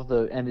all of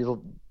the, and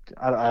it'll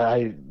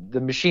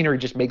the machinery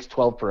just makes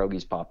 12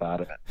 pierogies pop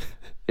out of it.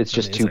 It's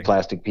just Amazing. two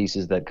plastic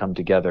pieces that come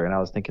together. And I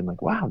was thinking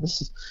like, wow,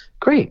 this is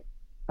great.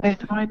 I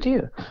had no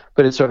idea.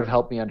 But it sort of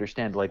helped me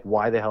understand like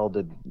why the hell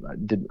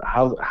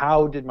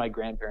how did my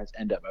grandparents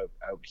end up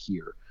out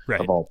here, Right.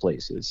 of all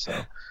places.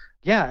 So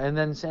yeah, and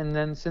then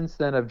since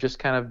then I've just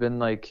kind of been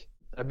like,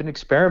 I've been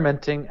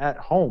experimenting at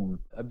home.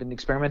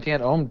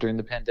 During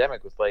the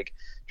pandemic with like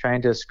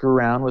trying to screw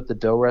around with the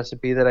dough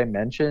recipe that I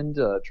mentioned,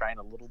 trying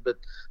a little bit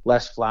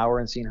less flour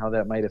and seeing how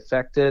that might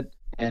affect it.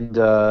 And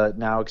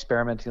now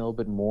experimenting a little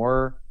bit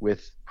more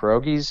with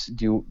pierogies.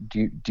 Do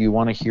you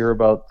want to hear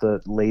about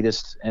the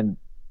latest and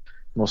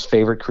most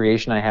favorite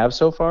creation I have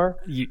so far?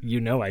 You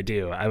know I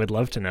do. I would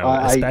love to know,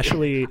 I-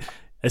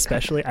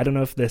 especially, I don't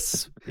know if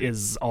this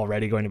is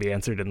already going to be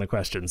answered in the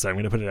question, so I'm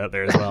going to put it out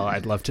there as well.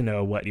 I'd love to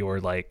know what your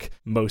like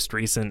most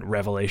recent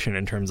revelation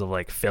in terms of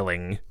like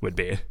filling would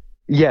be.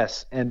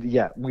 Yes, and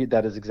yeah,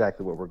 that is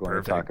exactly what we're going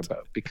to talk Perfect.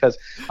 about, because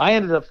I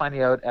ended up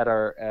finding out at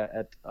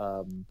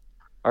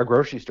our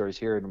grocery stores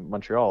here in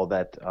Montreal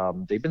that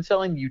they've been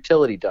selling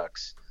utility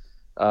ducks.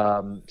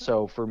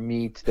 So for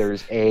meat,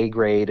 there's A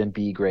grade and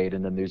B grade,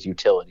 and then there's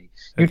utility.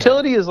 Okay.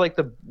 Utility is like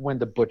when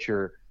the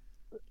butcher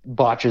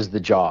botches the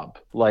job.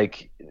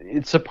 Like,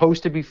 it's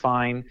supposed to be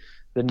fine.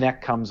 The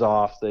neck comes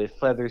off, the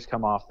feathers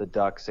come off the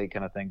duck, say,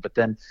 kind of thing. But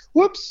then,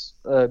 whoops,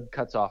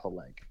 cuts off a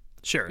leg.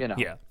 Sure. You know.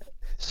 Yeah.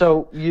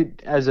 So you,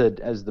 as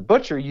the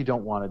butcher, you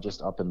don't want to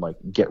just up and like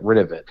get rid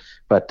of it.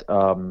 But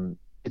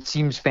it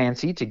seems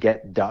fancy to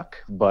get duck,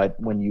 but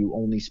when you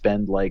only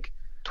spend like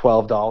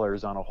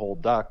 $12 on a whole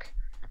duck,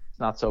 it's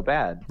not so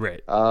bad.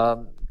 Right.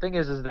 Thing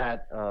is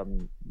that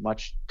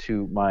much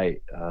to my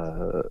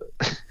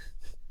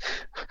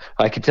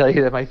I can tell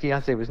you that my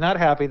fiance was not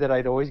happy that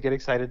I'd always get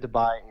excited to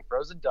buy a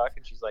frozen duck,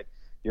 and she's like,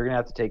 "You're gonna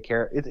have to take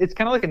care." It's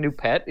kind of like a new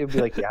pet. It would be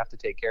like, you have to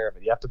take care of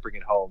it. You have to bring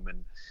it home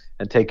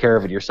and take care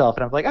of it yourself.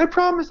 And I'm like, I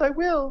promise I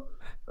will.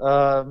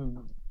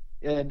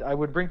 And I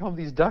would bring home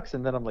these ducks,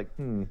 and then I'm like,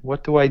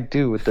 what do I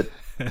do with the?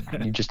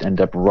 You just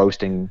end up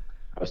roasting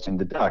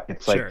the duck.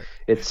 It's like, Sure.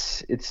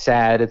 it's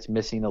sad. It's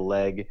missing a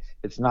leg.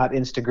 It's not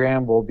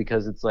Instagrammable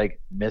because it's like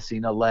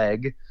missing a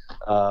leg.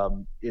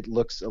 It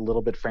looks a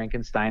little bit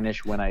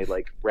Frankensteinish when I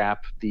like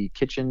wrap the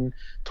kitchen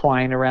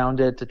twine around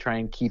it to try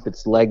and keep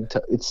its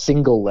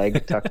single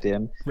leg tucked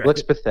in. Right. It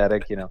looks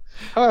pathetic, you know.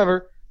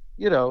 However,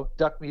 you know,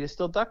 duck meat is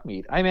still duck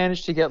meat. I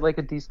managed to get like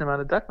a decent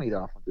amount of duck meat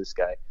off of this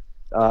guy.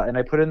 And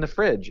I put it in the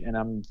fridge, and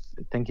I'm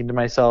thinking to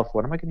myself,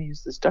 what am I going to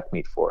use this duck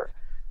meat for?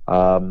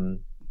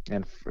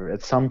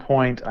 At some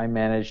point, I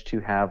managed to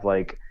have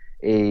like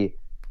a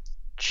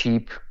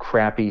cheap,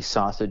 crappy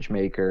sausage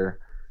maker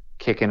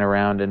kicking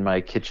around in my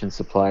kitchen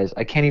supplies.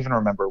 I can't even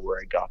remember where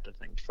I got the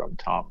things from,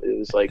 Tom. It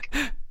was like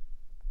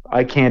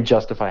I can't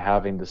justify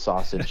having the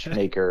sausage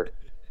maker,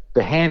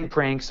 the hand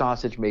crank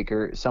sausage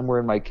maker somewhere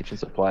in my kitchen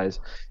supplies.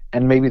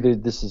 And maybe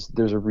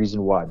there's a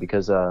reason why,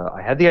 because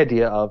I had the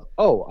idea of,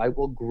 I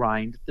will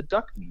grind the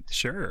duck meat.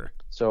 Sure.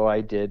 So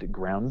I did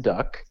ground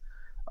duck.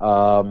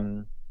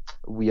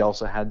 We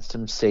also had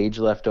some sage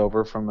left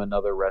over from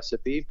another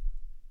recipe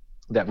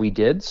that we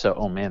did. So,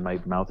 oh man, my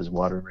mouth is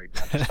watering right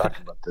now just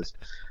talking about this.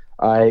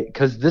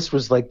 Because this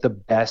was like the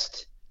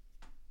best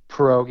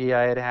pierogi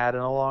I had had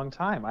in a long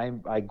time.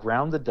 I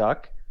ground the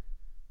duck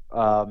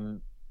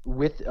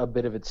with a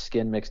bit of its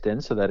skin mixed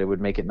in so that it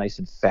would make it nice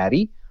and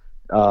fatty.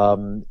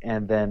 And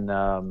then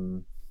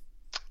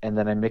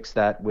I mixed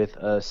that with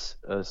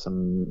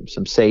some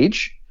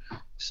sage,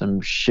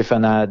 some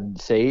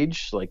chiffonade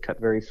sage, like cut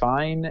very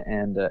fine,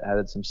 and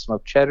added some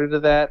smoked cheddar to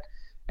that.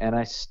 And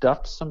I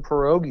stuffed some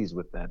pierogies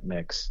with that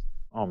mix.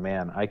 Oh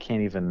man, I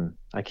can't even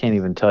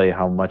tell you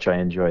how much I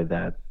enjoyed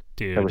that.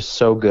 Dude. That was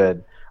so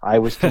good. I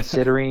was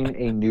considering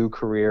a new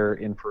career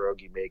in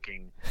pierogi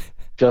making.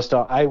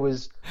 I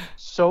was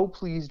so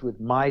pleased with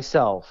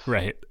myself.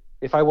 Right.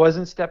 If I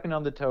wasn't stepping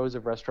on the toes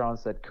of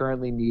restaurants that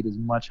currently need as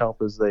much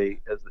help as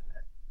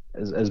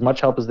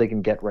much help as they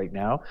can get right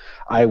now,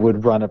 I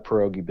would run a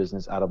pierogi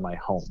business out of my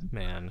home.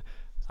 Man,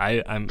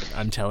 I'm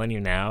telling you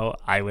now,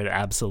 I would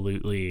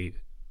absolutely.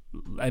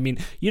 I mean,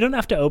 you don't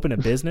have to open a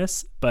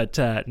business, but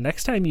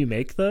next time you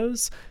make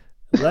those,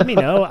 let me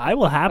know. I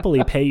will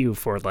happily pay you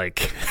for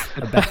like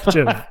a batch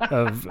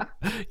of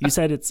you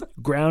said it's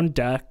ground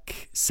duck,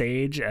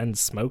 sage, and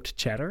smoked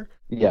cheddar?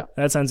 Yeah.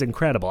 That sounds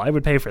incredible. I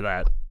would pay for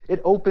that.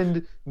 It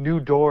opened new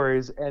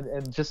doors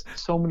and just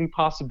so many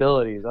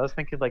possibilities. I was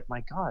thinking like,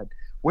 my God,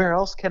 where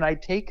else can I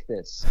take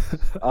this?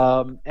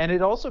 And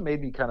it also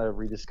made me kind of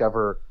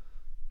rediscover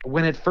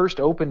when it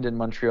first opened in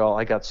Montreal.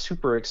 I got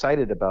super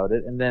excited about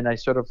it, and then I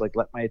sort of like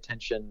let my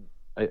attention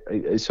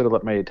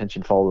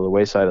fall to the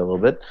wayside a little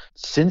bit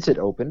since it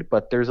opened.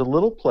 But there's a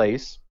little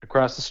place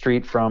across the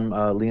street from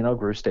Lionel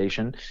Gru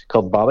Station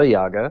called Baba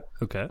Yaga,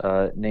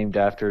 named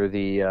after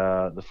the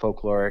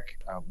folkloric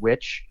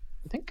witch.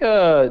 I think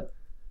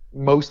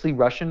mostly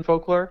Russian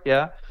folklore.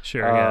 Yeah,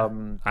 sure. Yeah.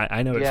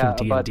 I know it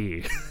from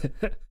D&D.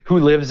 Who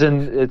lives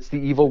in? It's the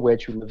evil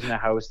witch who lives in a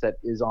house that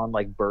is on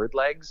like bird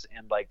legs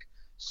and like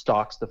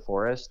stalks the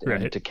forest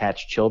and to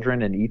catch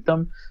children and eat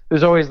them.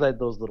 There's always like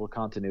those little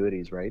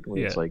continuities, right?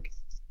 Where it's like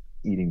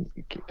eating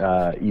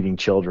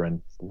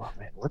children. Oh,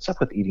 man, what's up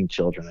with eating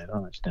children? I don't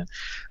understand.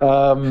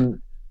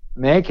 In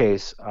any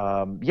case,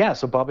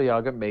 so Baba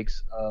Yaga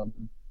makes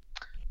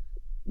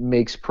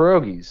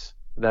pierogies.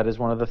 That is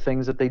one of the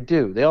things that they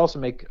do. They also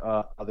make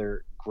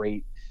other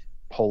great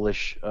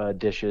Polish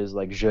dishes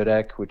like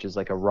żurek, which is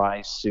like a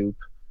rye soup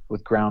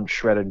with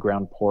shredded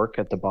ground pork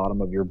at the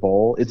bottom of your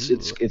bowl.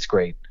 It's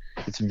great.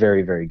 It's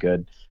very, very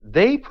good.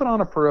 They put on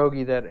a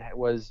pierogi that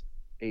was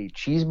a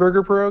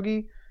cheeseburger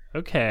pierogi.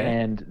 Okay.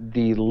 And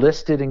the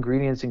listed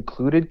ingredients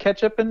included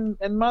ketchup and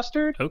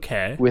mustard.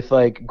 Okay. With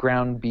like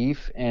ground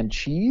beef and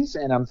cheese.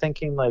 And I'm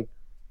thinking like,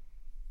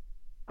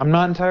 I'm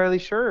not entirely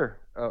sure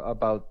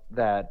about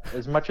that.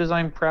 As much as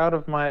I'm proud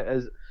of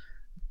the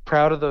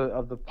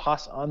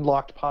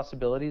unlocked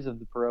possibilities of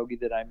the pierogi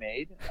that I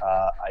made,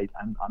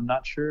 I'm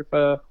not sure if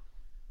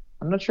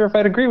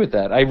I'd agree with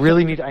that. I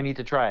need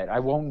to try it. I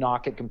won't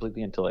knock it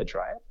completely until I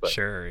try it. But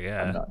sure,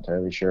 yeah. I'm not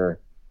entirely sure.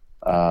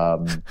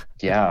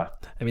 Yeah.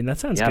 I mean, that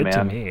sounds good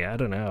to me. I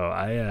don't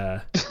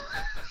know.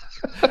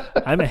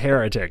 I'm a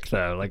heretic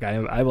though. Like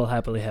I will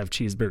happily have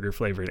cheeseburger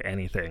flavored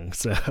anything.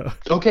 So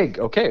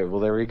okay.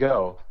 Well, there we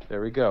go.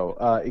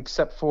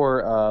 Except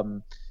for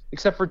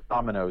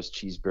Domino's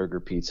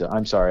cheeseburger pizza.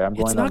 I'm sorry. I'm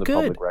going on the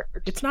public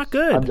record. It's not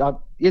good.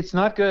 It's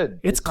not good.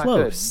 It's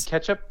close.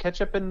 Not good.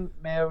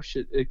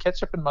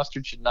 Ketchup and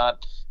mustard should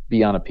not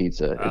be on a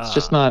pizza. It's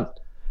just not.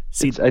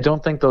 See, I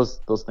don't think those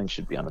things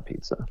should be on a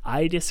pizza.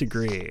 I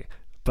disagree.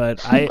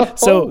 But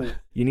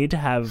you need to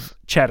have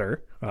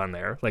cheddar on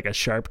there, like a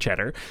sharp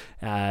cheddar,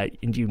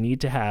 and you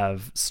need to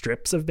have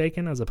strips of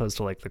bacon as opposed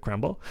to like the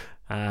crumble.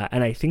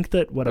 And I think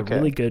that what a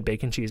really good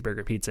bacon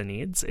cheeseburger pizza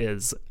needs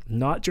is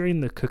not during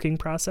the cooking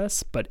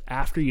process, but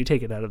after you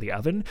take it out of the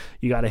oven,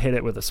 you got to hit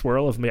it with a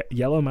swirl of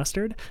yellow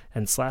mustard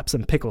and slap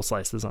some pickle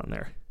slices on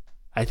there.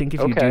 I think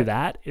if you do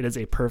that, it is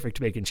a perfect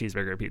bacon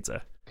cheeseburger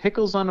pizza.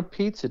 Pickles on a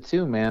pizza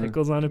too, man.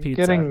 Pickles on a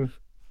pizza.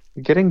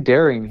 Getting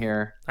daring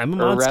here. I'm a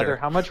monster. Or rather,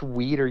 how much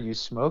weed are you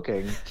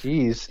smoking?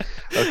 Jeez.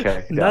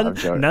 Okay.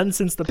 None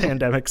since the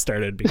pandemic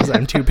started because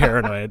I'm too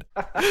paranoid.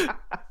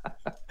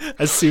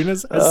 As soon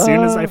as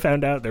I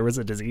found out there was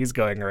a disease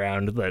going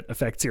around that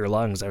affects your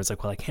lungs, I was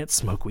like, well, I can't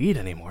smoke weed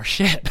anymore.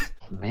 Shit.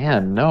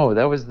 Man, no,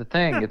 that was the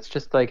thing. It's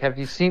just like, have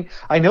you seen?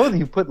 I know that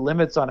you put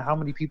limits on how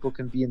many people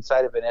can be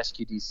inside of an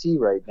SQDC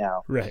right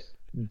now. Right.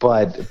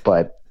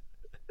 But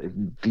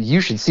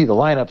you should see the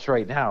lineups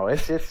right now.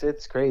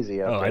 It's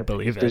crazy. I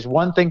believe it. There's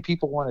one thing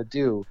people want to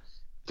do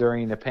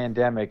during a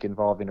pandemic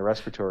involving a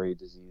respiratory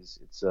disease.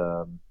 It's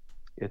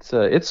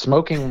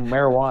smoking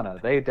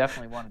marijuana. They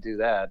definitely want to do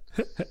that.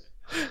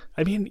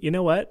 I mean, you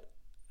know what?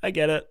 I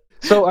get it.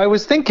 So I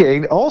was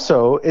thinking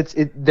also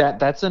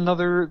that's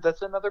another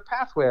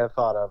pathway I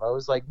thought of. I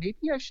was like,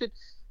 maybe I should,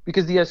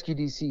 because the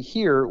SQDC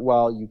here,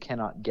 while you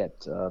cannot get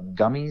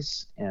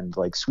gummies and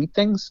like sweet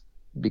things,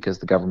 because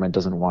the government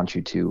doesn't want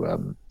you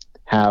to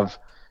have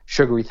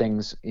sugary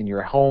things in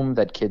your home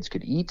that kids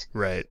could eat,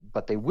 Right.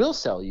 but they will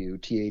sell you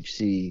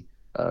THC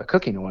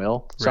cooking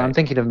oil. So I'm Right.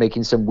 thinking of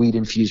making some weed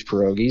infused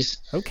pierogies,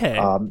 Okay.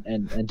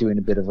 and doing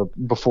a bit of a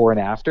before and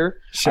after.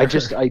 Sure.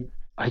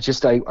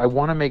 I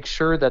want to make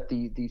sure that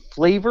the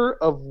flavor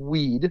of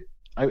weed.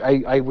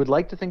 I would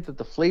like to think that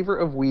the flavor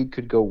of weed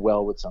could go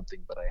well with something,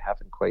 but I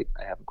haven't quite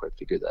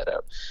figured that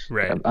out.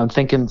 Right. I'm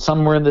thinking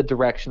somewhere in the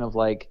direction of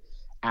like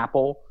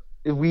apple.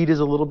 Weed is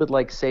a little bit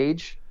like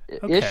sage.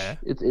 Ish. Okay.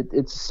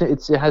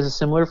 It has a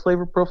similar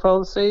flavor profile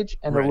to sage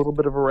and Right. a little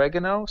bit of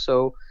oregano,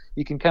 so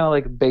you can kind of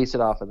like base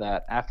it off of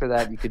that. After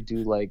that, you could do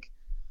like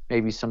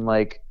maybe some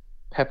like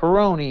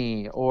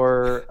pepperoni,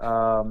 or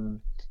you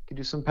could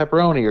do some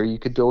pepperoni, or you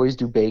could always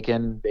do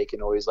bacon.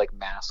 Bacon always like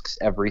masks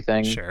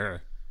everything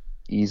Sure.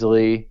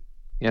 easily.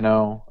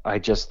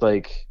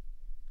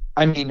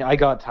 I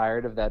got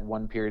tired of that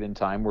one period in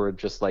time where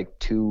just like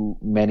too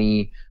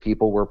many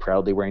people were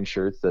proudly wearing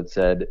shirts that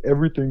said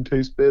everything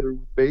tastes better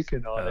with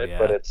bacon on Oh, it, yeah.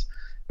 but it's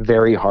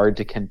very hard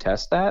to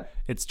contest that.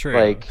 It's true.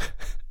 Like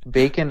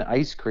bacon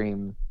ice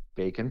cream,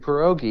 bacon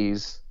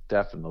pierogies,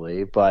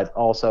 definitely, but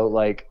also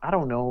like, I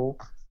don't know,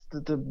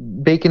 the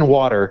bacon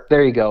water.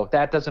 There you go.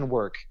 That doesn't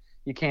work.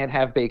 You can't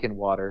have bacon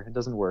water. It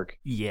doesn't work.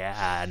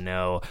 Yeah,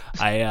 no.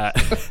 I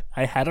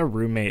I had a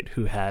roommate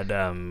who had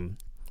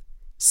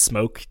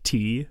smoke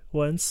tea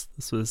once.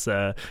 This was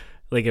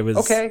like it was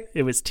Okay.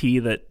 it was tea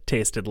that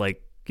tasted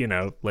like,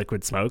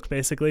 liquid smoke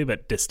basically,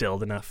 but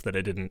distilled enough that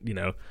it didn't,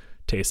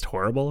 taste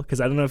horrible.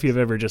 Because I don't know if you've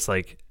ever just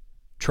like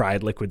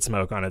tried liquid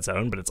smoke on its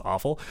own, but it's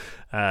awful.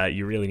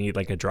 You really need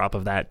like a drop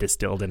of that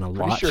distilled in a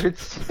lot.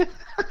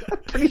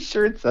 Pretty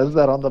sure it says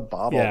that on the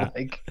bottle. Yeah.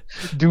 Like,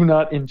 do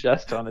not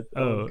ingest on its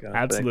own. Oh, kind of thing.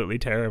 absolutely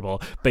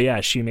terrible. But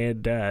yeah, she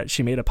made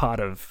a pot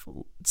of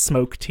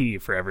smoke tea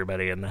for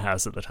everybody in the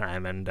house at the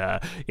time, and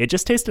it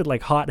just tasted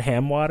like hot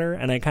ham water,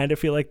 and I kind of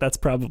feel like that's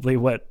probably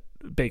what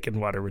bacon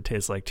water would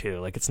taste like too.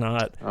 Like it's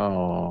not.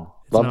 Oh,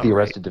 It's love not the right.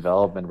 Arrested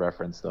Development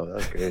reference though.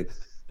 That's great.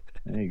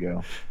 There you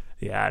go.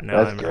 Yeah,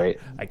 no, That's great.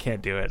 I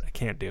can't do it. I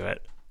can't do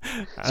it.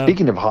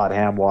 Speaking of hot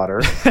ham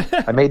water,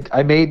 I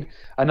made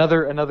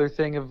another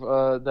thing of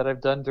that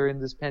I've done during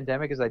this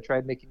pandemic is I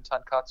tried making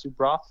tonkatsu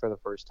broth for the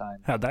first time.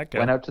 How'd that go?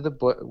 Went out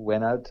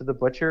to the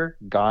butcher,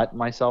 got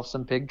myself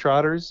some pig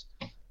trotters,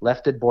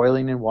 left it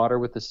boiling in water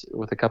with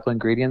a couple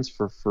ingredients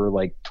for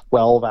like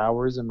 12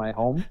 hours in my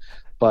home,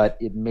 but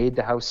it made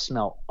the house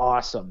smell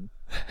awesome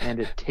and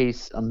it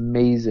tastes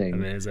amazing.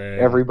 Amazing.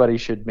 Everybody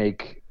should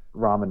make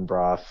ramen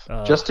broth.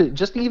 Just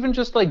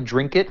like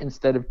drink it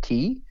instead of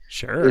tea.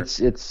 Sure. It's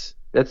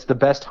the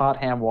best hot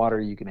ham water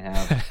you can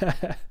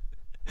have.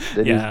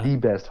 That Yeah. is the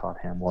best hot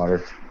ham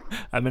water.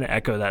 I'm going to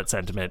echo that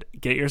sentiment.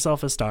 Get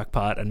yourself a stock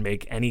pot and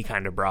make any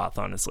kind of broth,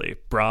 honestly.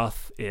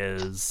 Broth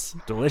is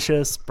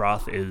delicious.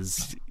 Broth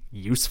is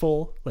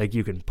useful. Like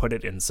you can put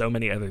it in so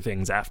many other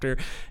things after.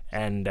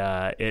 And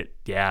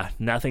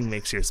nothing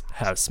makes your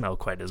house smell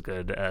quite as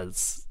good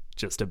as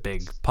just a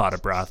big pot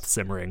of broth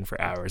simmering for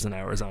hours and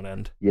hours on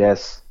end.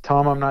 Yes.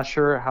 Tom, I'm not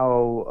sure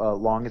how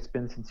long it's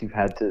been since you've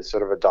had to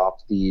sort of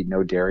adopt the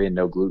no dairy and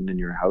no gluten in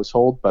your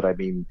household, but I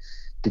mean,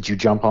 did you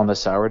jump on the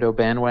sourdough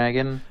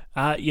bandwagon?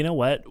 You know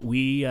what?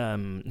 We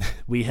had been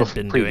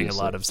doing a Previously.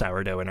 lot of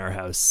sourdough in our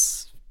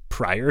house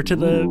prior to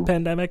the Ooh.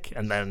 pandemic,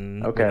 and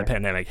then Okay. when the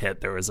pandemic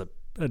hit, there was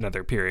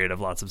another period of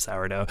lots of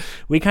sourdough.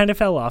 We kind of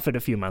fell off it a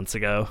few months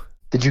ago.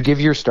 Did you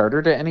give your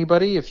starter to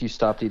anybody if you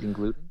stopped eating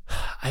gluten?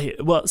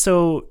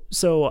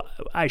 So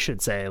I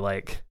should say,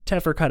 like,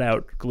 Teffer cut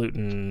out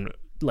gluten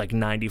like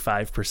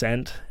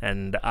 95%,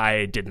 and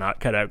I did not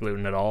cut out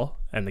gluten at all,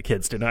 and the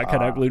kids did not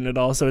cut out gluten at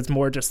all. So it's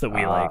more just that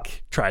we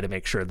like try to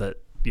make sure that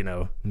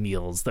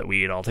meals that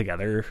we eat all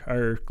together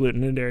are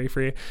gluten and dairy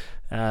free.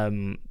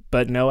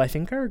 But no, I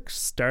think our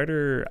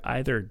starter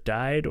either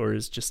died or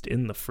is just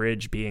in the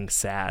fridge being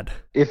sad.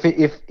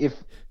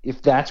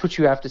 If that's what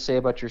you have to say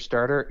about your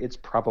starter, it's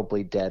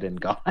probably dead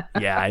and gone.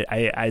 Yeah,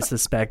 I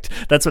suspect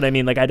that's what I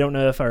mean. Like, I don't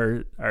know if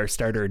our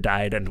starter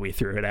died and we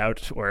threw it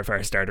out, or if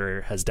our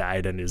starter has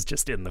died and is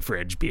just in the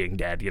fridge being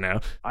dead,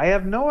 I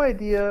have no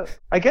idea.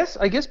 I guess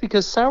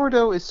because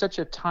sourdough is such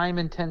a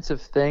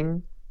time-intensive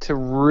thing to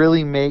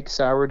really make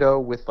sourdough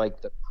with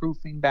like the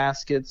proofing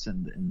baskets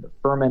and the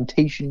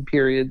fermentation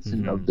periods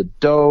and of the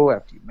dough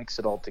after you mix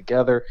it all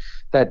together,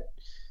 that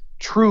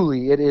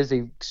truly it is a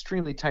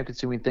extremely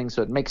time-consuming thing.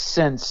 So it makes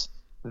sense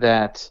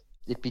that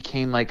it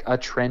became like a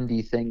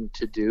trendy thing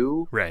to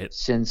do Right.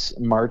 since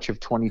March of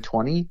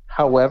 2020.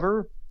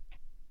 However,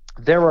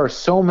 there are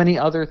so many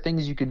other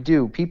things you could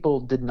do.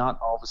 People did not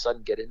all of a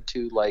sudden get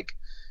into like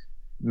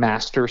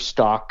master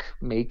stock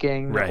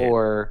making, Right.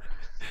 or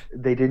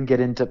they didn't get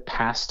into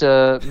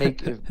pasta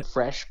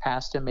fresh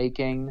pasta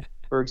making.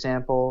 for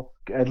example.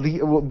 At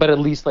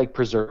least like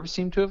preserves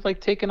seem to have like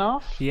taken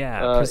off.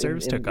 Yeah,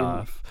 preserves took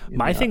off.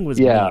 My thing was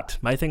yeah. meat.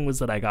 My thing was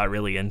that I got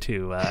really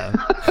into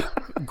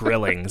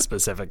grilling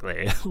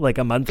specifically. Like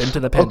a month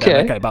into the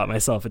pandemic, Okay. I bought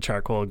myself a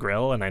charcoal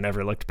grill and I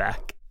never looked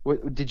back.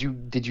 What, did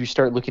you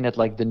start looking at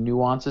like the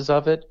nuances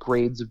of it,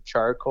 grades of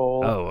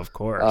charcoal? Oh, of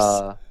course.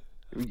 Uh,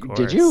 Of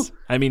did you? course.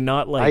 I mean,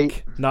 not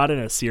in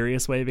a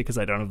serious way because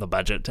I don't have the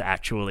budget to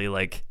actually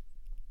like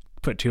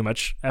put too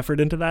much effort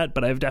into that,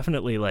 but I've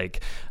definitely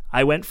like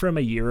I went from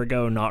a year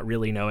ago not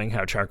really knowing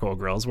how charcoal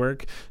grills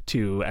work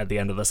to at the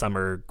end of the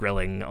summer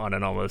grilling on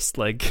an almost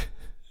like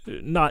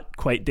not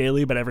quite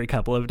daily but every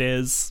couple of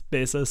days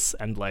basis,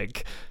 and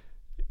like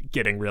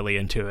getting really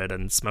into it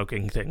and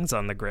smoking things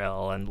on the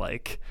grill, and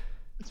like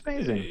It's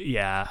amazing.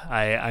 yeah,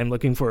 I'm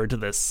looking forward to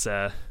this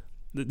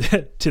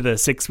to the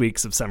 6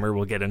 weeks of summer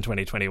we'll get in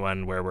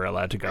 2021 where we're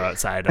allowed to go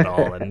outside at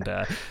all, and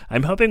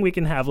I'm hoping we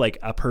can have like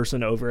a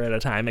person over at a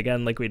time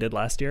again like we did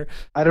last year.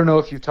 I don't know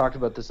if you've talked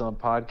about this on the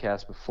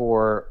podcast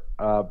before,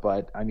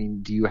 but I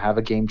mean, do you have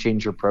a Game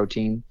Changer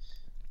protein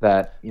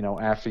that, you know,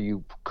 after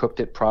you cooked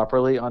it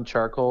properly on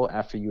charcoal,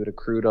 after you had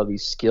accrued all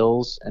these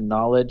skills and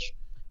knowledge,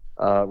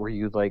 were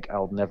you like,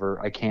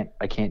 I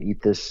can't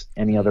eat this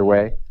any other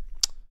way?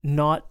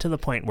 Not to the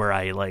point where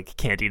I like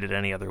can't eat it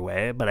any other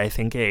way, but I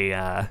think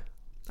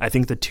I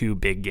think the two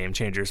big game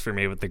changers for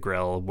me with the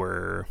grill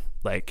were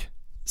like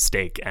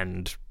steak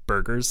and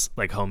burgers,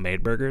 like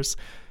homemade burgers.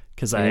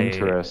 Because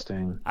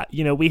Interesting.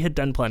 you know, we had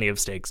done plenty of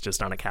steaks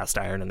just on a cast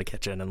iron in the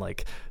kitchen, and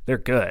like they're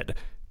good.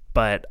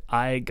 But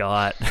I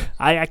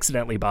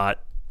accidentally bought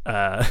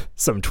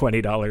some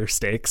 $20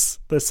 steaks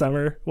this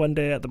summer one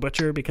day at the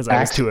butcher because I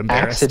was too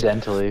embarrassed.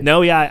 Accidentally.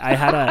 No, yeah,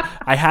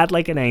 I had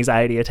like an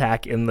anxiety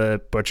attack in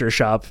the butcher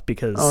shop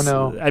because Oh,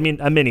 no. I mean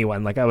a mini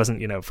one, like I wasn't,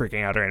 you know,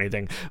 freaking out or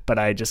anything, but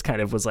I just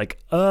kind of was like,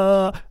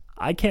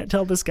 I can't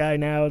tell this guy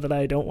now that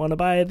I don't want to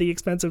buy the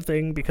expensive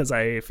thing because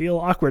I feel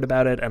awkward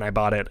about it, and I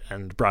bought it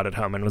and brought it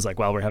home and was like,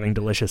 well, we're having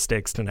delicious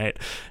steaks tonight.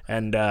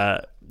 And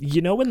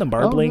you know when the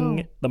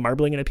marbling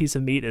in a piece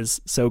of meat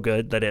is so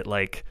good that it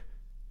like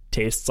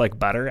tastes like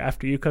butter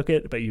after you cook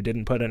it, but you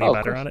didn't put any Of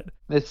butter course. on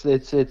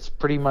it? It's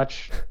pretty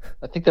much.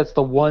 I think that's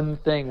the one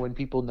thing when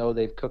people know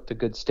they've cooked a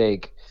good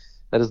steak.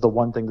 That is the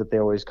one thing that they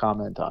always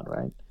comment on,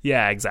 right?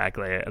 Yeah,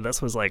 exactly.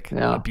 This was like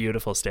Yeah. a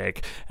beautiful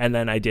steak. And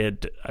then I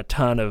did a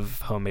ton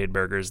of homemade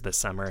burgers this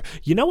summer.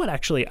 You know what?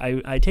 Actually,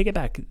 I take it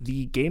back.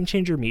 The game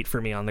changer meat for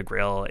me on the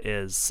grill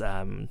is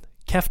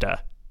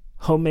kefta,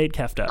 homemade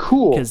kefta.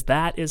 Cool. Because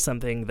that is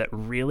something that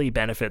really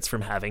benefits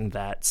from having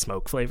that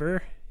smoke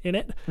flavor in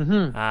it,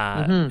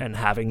 and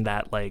having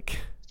that like,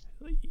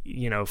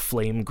 you know,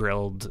 flame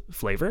grilled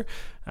flavor.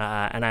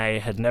 And I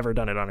had never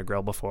done it on a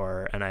grill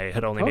before, and I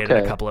had only made it a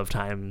Okay. couple of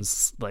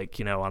times, like,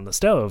 you know, on the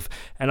stove.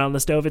 And on the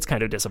stove, it's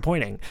kind of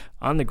disappointing.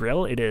 On the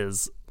grill, it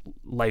is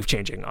life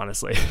changing,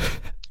 honestly.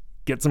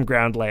 Get some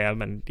ground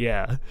lamb, and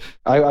yeah.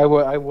 I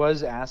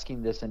was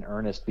asking this in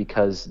earnest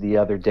because the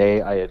other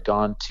day I had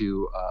gone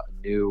to a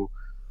new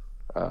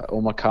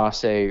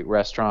omakase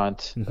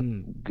restaurant.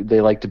 They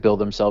like to build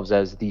themselves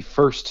as the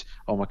first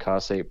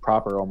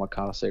proper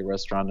omakase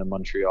restaurant in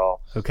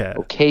Montreal. Okay.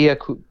 Okeya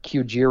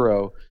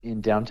Kyujiro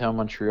in downtown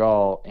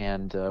Montreal.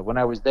 And when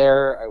I was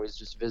there, I was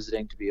just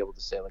visiting to be able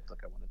to say, like,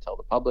 look, I want to tell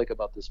the public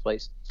about this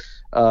place.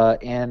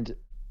 And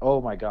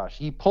oh my gosh,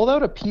 he pulled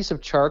out a piece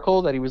of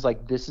charcoal that he was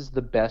like, this is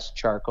the best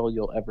charcoal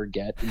you'll ever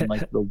get in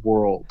like the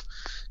world.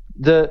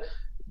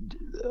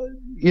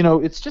 You know,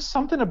 it's just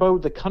something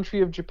about the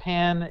country of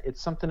Japan.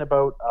 It's something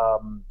about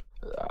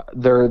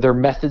their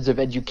methods of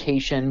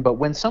education. But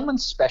when someone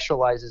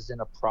specializes in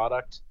a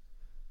product,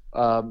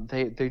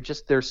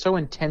 they're so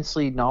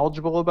intensely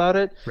knowledgeable about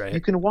it. Right. You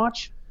can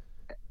watch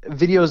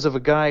videos of a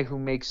guy who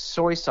makes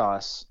soy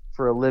sauce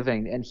for a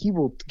living, and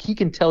he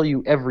can tell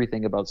you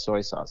everything about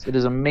soy sauce. It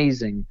is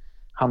amazing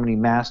how many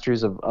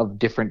masters of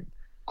different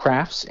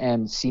crafts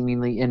and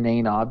seemingly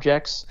inane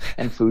objects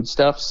and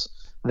foodstuffs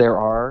there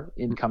are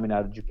in coming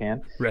out of Japan.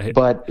 Right.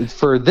 But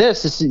for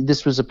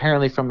this was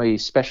apparently from a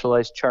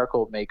specialized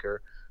charcoal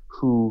maker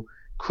who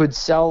could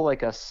sell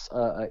like a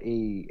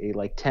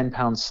like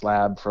 10-pound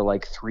slab for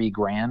like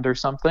 $3,000 or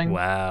something.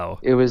 Wow.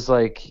 It was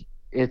like,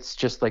 it's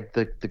just like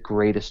the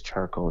greatest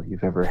charcoal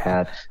you've ever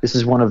had. This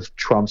is one of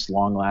Trump's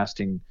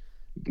long-lasting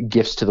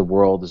gifts to the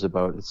world.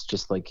 It's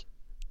just like,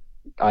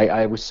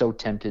 I was so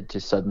tempted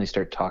to suddenly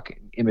start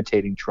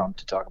imitating Trump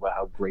to talk about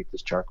how great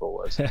this charcoal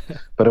was,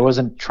 but it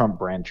wasn't Trump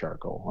brand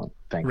charcoal,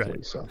 thankfully.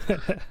 Right. So,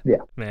 yeah.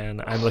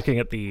 Man, I'm looking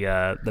at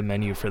the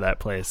menu for that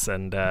place,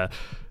 and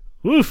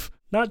woof,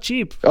 not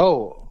cheap.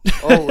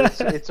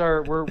 It's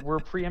our we're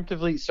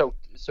preemptively so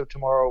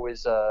tomorrow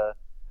is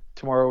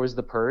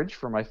the purge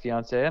for my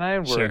fiance and I,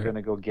 and we're Sure.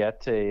 gonna go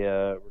get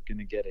a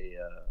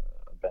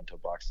bento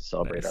box to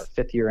celebrate Nice.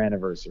 our 5th year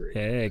anniversary.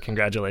 Hey,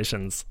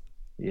 congratulations.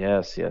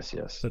 Yes.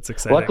 That's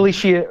exciting. Luckily,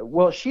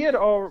 my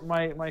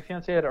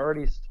fiance had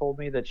already told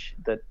me that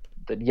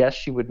yes,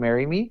 she would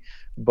marry me,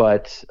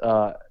 but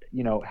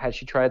you know, had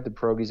she tried the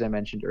pierogies I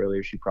mentioned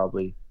earlier, she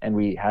probably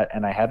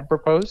I hadn't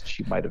proposed,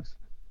 she might have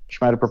She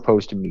might have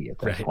proposed to me at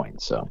that Right.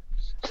 point. So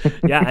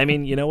Yeah, I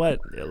mean, you know what?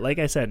 Like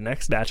I said,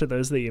 next batch of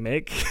those that you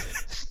make,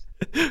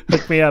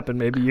 hook me up and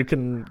maybe you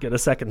can get a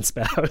second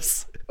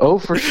spouse. oh,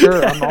 for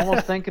sure. I'm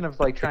almost thinking of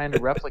like trying to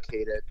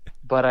replicate it,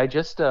 but I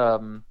just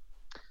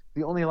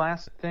the only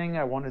last thing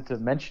I wanted to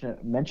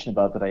mention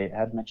about that I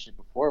had mentioned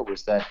it before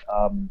was that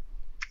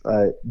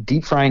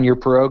deep frying your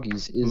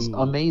pierogies is Ooh.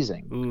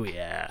 amazing. Ooh,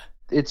 yeah.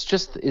 It's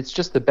just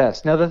the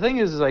best. Now the thing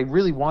is I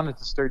really wanted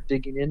to start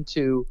digging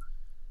into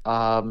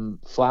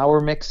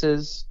flour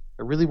mixes.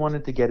 I really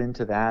wanted to get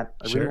into that.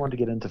 I Sure. really wanted to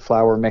get into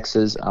flour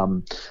mixes.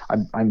 I'm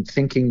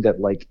thinking that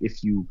like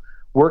if you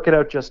work it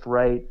out just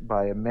right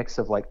by a mix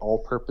of like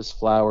all-purpose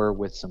flour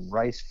with some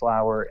rice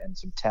flour and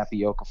some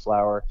tapioca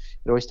flour,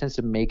 it always tends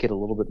to make it a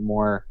little bit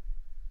more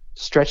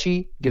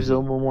stretchy, gives it a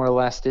little more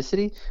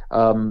elasticity.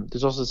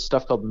 There's also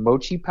stuff called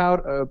mochi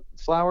powder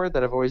flour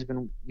that I've always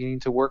been meaning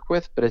to work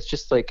with, but it's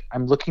just like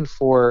I'm looking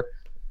for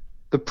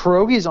the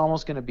pierogi is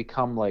almost going to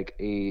become like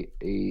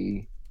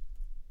a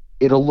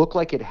it'll look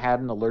like it had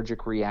an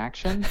allergic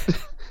reaction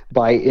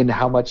in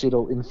how much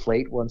it'll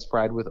inflate once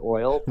fried with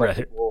oil, but Right.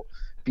 it will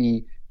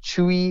be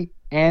chewy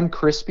and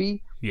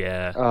crispy,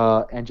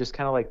 Yeah. and just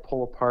kind of like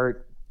pull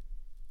apart.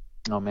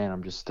 Oh man,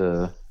 I'm just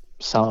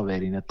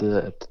salivating at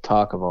the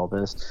talk of all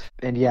this.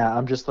 And yeah,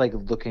 I'm just like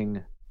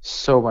looking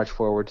so much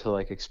forward to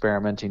like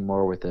experimenting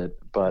more with it.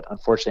 But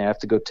unfortunately, I have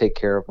to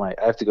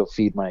go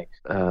feed my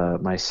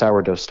my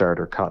sourdough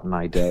starter, Cotton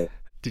Eye Dough.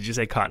 Did you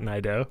say Cotton Eye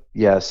Dough?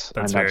 Yes,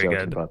 That's I'm not very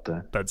joking good. about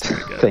that. That's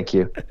very good. Thank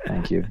you.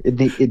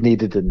 It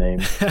needed a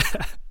name.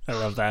 I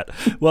love that.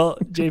 Well,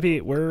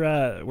 JP,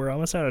 we're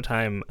almost out of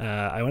time.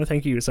 I want to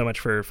thank you so much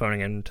for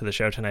phoning into the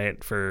show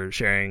tonight, for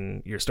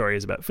sharing your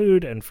stories about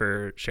food, and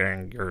for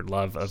sharing your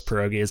love of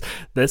pierogies.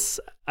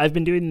 I've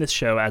been doing this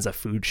show as a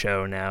food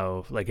show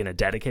now, like in a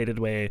dedicated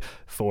way,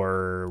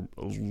 for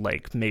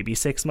like maybe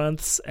 6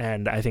 months,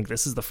 and I think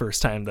this is the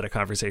first time that a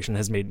conversation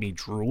has made me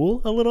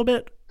drool a little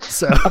bit.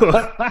 So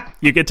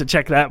you get to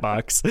check that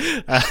box.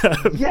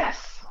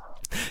 Yes.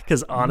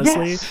 Because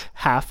honestly, Yes!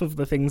 half of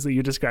the things that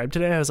you described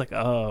today, I was like,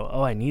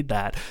 oh, I need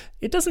that.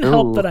 It doesn't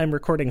help Ooh. that I'm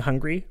recording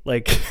hungry.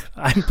 Like,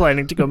 I'm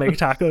planning to go make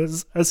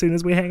tacos as soon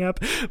as we hang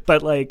up.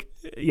 But like,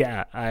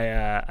 yeah,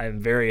 I'm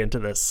very into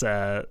this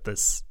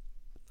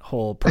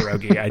whole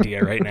pierogi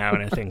idea right now.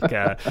 And I think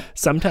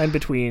sometime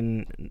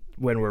between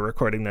when we're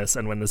recording this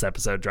and when this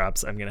episode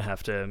drops, I'm going to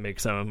have to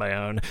make some of my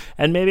own.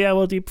 And maybe I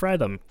will deep fry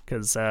them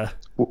because that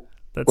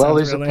Well, sounds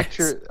there's a real nice.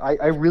 picture.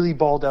 I really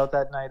balled out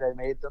that night I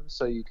made them,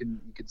 so you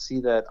can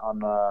see that on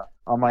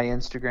my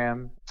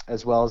Instagram,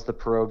 as well as the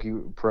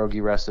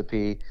pierogi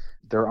recipe.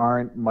 There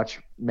aren't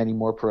many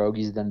more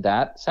pierogies than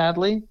that,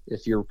 sadly.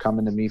 If you're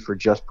coming to me for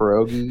just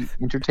pierogi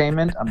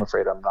entertainment, I'm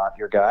afraid I'm not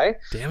your guy.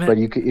 Damn it. But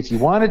if you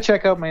want to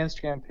check out my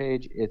Instagram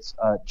page, it's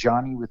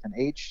Johnny with an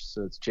H,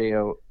 so it's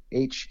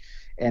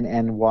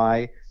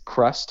JOHNNY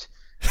crust,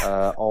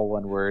 all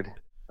one word.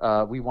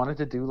 We wanted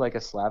to do like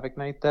a Slavic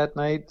night that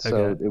night, so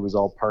Okay. it was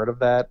all part of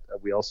that.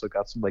 We also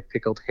got some like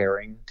pickled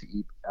herring to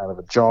eat out of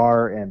a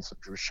jar and some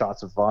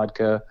shots of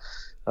vodka.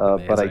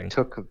 But I Amazing.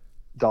 took a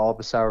dollop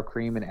of sour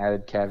cream and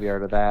added caviar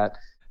to that,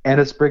 and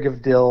a sprig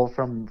of dill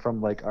from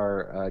like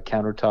our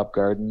countertop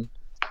garden.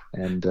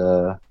 And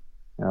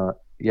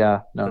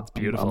yeah, no, That's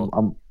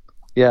beautiful.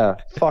 Yeah,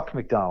 fuck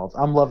McDonald's.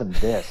 I'm loving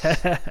this.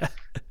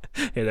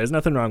 Hey, there's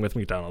nothing wrong with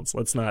McDonald's.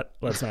 Let's not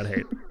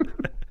hate.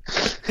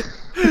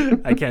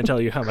 I can't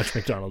tell you how much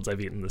McDonald's I've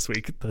eaten this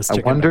week. Those I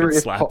chicken wonder nuggets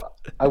if slap.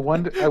 I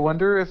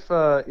wonder if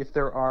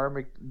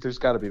there's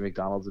got to be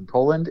McDonald's in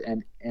Poland,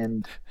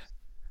 and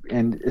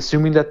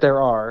assuming that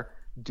there are,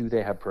 do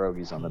they have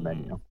pierogies on the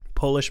menu?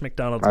 Polish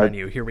McDonald's I-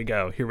 menu. Here we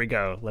go.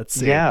 Let's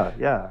see.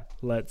 Yeah.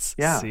 Let's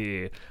Yeah.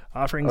 see.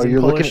 Offerings Oh, in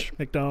you're looking Polish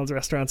McDonald's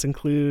restaurants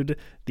include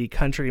the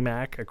Country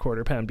Mac, a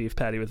quarter-pound beef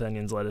patty with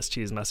onions, lettuce,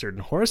 cheese, mustard,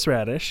 and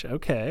horseradish.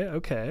 Okay.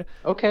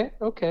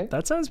 Okay.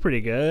 That sounds pretty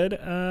good.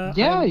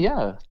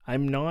 Yeah.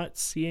 I'm not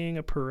seeing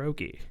a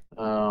pierogi.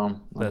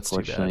 That's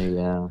too bad.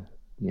 Unfortunately,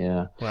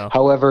 yeah. Well,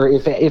 However,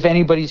 if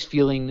anybody's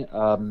feeling,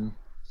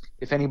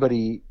 if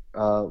anybody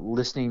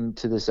listening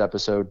to this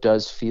episode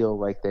does feel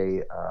like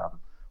they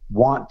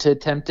want to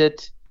attempt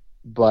it,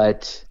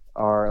 but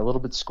are a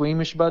little bit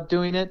squeamish about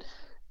doing it,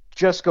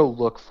 just go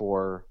look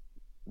for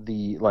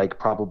the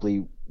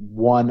probably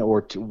one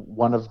or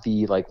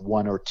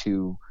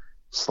two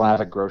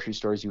Slavic grocery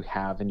stores you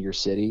have in your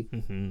city.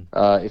 mhm.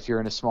 If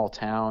you're in a small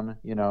town,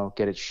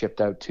 get it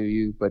shipped out to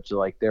you. But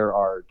there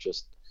are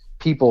just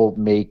people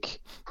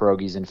make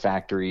pierogies in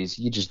factories.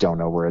 You just don't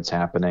know where it's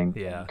happening.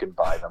 Yeah. You can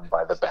buy them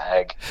by the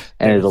bag,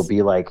 and There's- it'll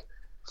be like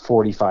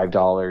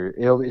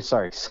 $45.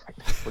 Sorry.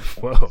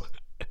 Whoa.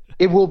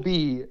 It will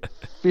be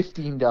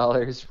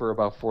 $15 for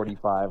about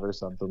 45 or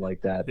something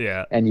like that.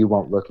 Yeah. And you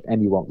won't look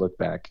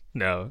back.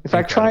 No. In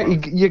fact,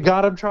 incredible. you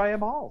gotta try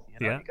them all.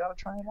 Yeah. You gotta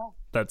try them all.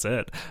 That's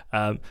it.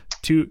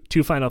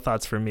 Two final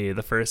thoughts for me.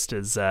 The first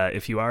is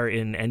if you are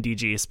in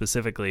NDG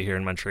specifically here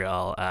in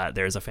Montreal,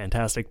 there's a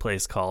fantastic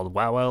place called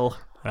Wowell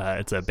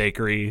It's a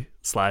bakery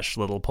 /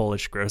 little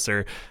Polish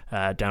grocer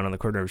down on the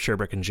corner of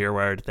Sherbrooke and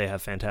Gierward. They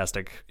have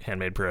fantastic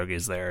handmade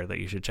pierogies there that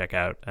you should check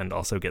out, and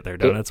also get their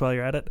donuts while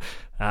you're at it.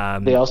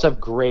 They also have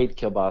great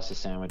kielbasa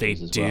sandwiches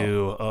They as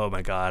do. well. Oh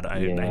my God. I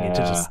need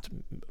to just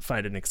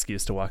find an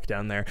excuse to walk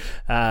down there.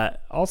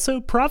 Also,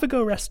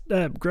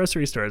 Provigo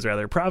grocery stores,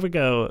 rather.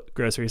 Provigo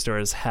grocery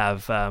stores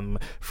have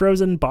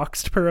frozen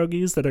boxed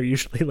pierogies that are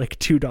usually like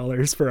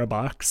 $2 for a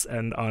box.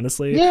 And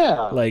honestly,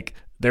 like,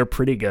 they're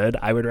pretty good.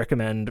 I would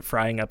recommend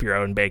frying up your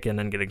own bacon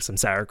and getting some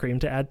sour cream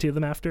to add to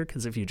them after,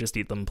 because if you just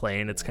eat them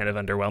plain, it's kind of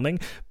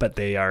underwhelming. But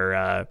they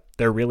are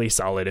they're really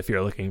solid if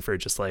you're looking for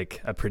just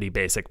like a pretty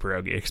basic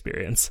pierogi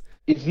experience.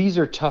 If these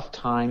are tough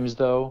times,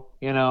 though,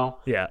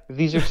 if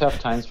these are tough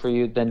times for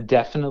you, then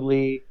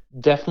definitely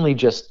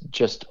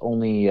just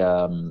only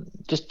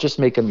just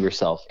make them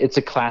yourself. It's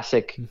a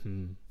classic.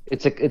 Mm-hmm.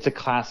 It's a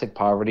classic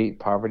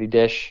poverty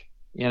dish.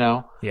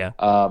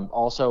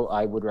 Also,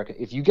 I would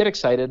recommend, if you get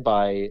excited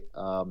by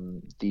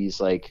these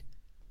like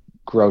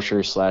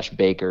grocer /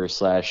 baker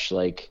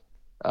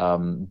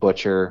 /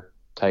 butcher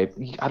type,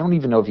 I don't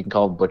even know if you can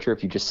call them butcher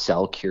if you just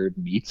sell cured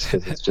meats,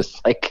 because it's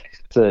just like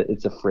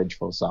it's a fridge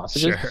full of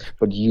sausages. Sure.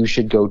 But you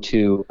should go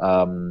to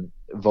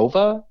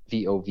Vova,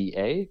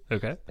 VOVA.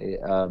 Okay.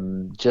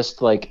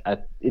 Just like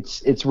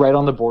it's right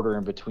on the border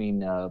in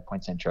between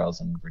Point St.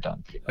 Charles and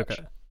Verdun, pretty much.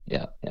 Okay.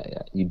 Yeah.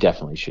 You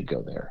definitely should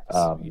go there.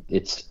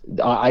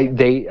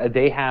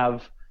 They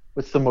have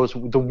what's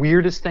the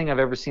weirdest thing I've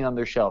ever seen on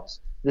their shelves.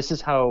 This is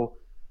how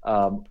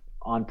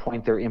on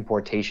point their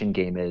importation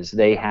game is.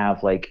 They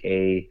have like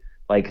a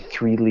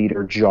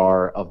 3-liter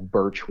jar of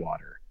birch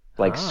water,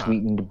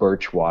 sweetened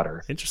birch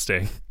water.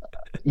 Interesting.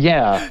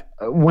 Yeah.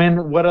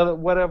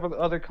 Whatever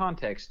other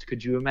context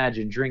could you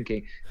imagine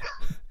drinking?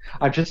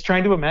 I'm just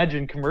trying to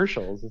imagine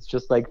commercials. It's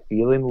just like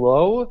feeling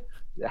low,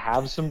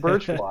 have some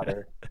birch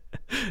water.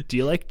 Do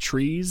you like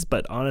trees,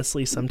 but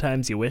honestly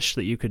sometimes you wish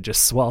that you could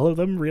just swallow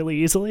them really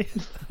easily?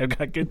 I've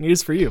got good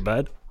news for you,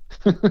 bud.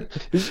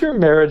 Is your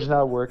marriage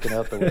not working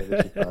out the way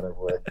that you thought it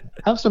would?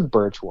 Have some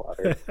birch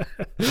water.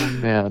 Oh,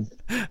 man.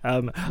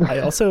 I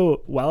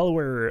also, while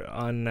we're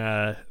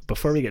on,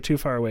 before we get too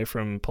far away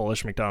from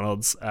Polish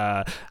McDonald's,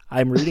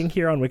 I'm reading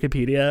here on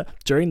Wikipedia,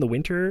 during the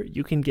winter,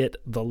 you can get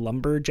the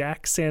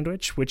lumberjack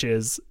sandwich, which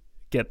is,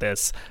 get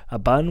this, a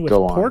bun with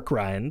pork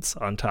rinds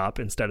on top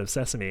instead of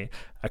sesame,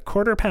 a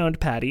 1/4 pound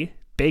patty,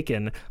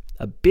 bacon,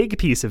 a big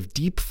piece of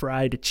deep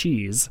fried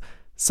cheese,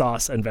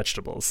 sauce, and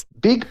vegetables.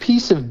 Big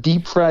piece of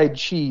deep fried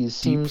cheese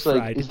seems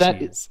like, is that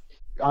cheese.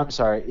 I'm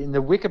sorry, in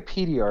the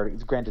Wikipedia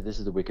article, granted this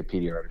is the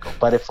Wikipedia article,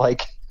 but if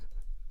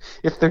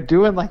they're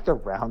doing like the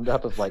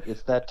roundup of like,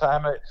 it's that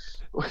time,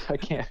 I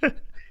can't.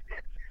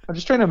 I'm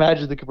just trying to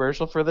imagine the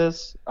commercial for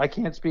this. I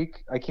can't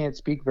speak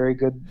very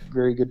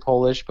good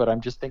Polish, but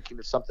I'm just thinking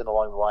of something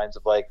along the lines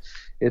of like,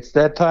 it's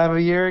that time of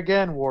year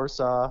again,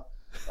 Warsaw.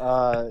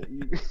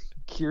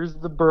 Here's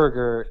the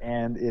burger,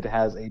 and it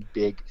has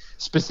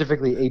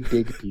specifically a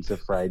big piece of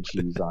fried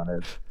cheese on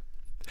it.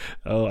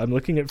 Oh, I'm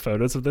looking at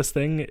photos of this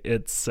thing.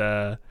 It's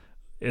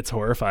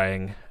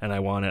horrifying, and I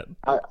want it.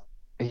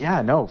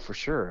 Yeah, no, for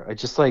sure. I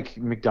just like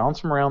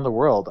McDonald's from around the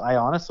world. I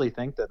honestly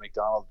think that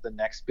the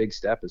next big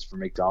step is for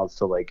McDonald's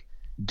to like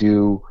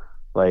do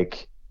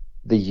like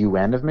the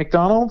UN of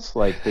McDonald's.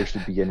 Like there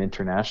should be an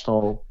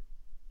international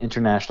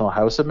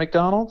house of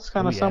McDonald's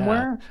kind of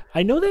somewhere.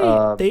 I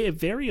know they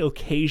very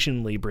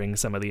occasionally bring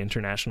some of the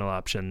international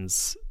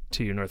options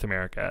to North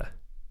America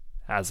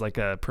as like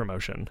a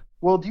promotion.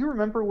 Well, do you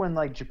remember when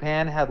like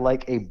Japan had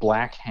like a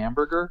black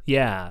hamburger?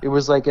 Yeah. It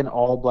was like an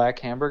all black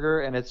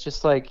hamburger, and it's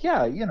just like,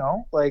 yeah,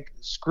 like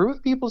screw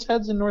with people's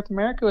heads in North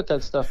America with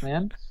that stuff,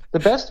 man. The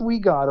best we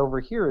got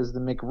over here is the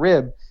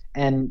McRib,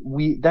 and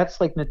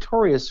that's like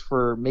notorious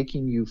for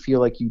making you feel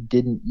like you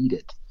didn't eat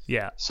it.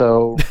 Yeah.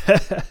 So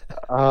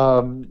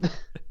I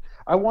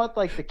want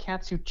like the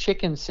katsu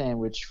chicken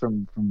sandwich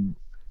from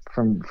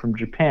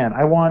Japan.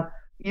 I want,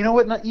 you know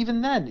what, not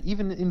even then,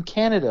 even in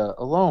Canada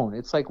alone,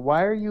 it's like,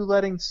 why are you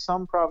letting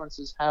some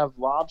provinces have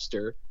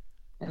lobster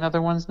and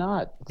other ones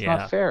not? It's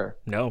not fair.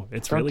 No,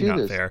 it's really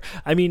not fair.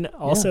 I mean,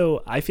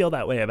 also, I feel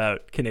that way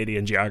about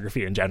Canadian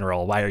geography in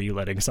general. Why are you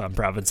letting some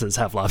provinces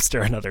have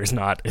lobster and others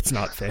not? It's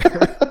not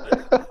fair.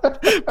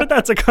 But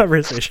that's a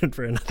conversation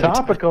for another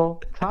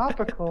Topical.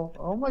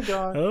 Oh my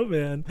God. Oh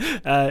man.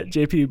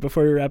 JP,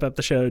 before we wrap up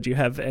the show, do you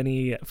have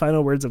any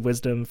final words of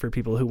wisdom for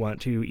people who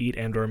want to eat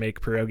and or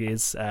make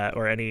pierogies,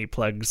 or any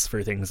plugs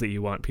for things that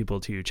you want people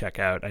to check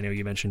out? I know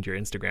you mentioned your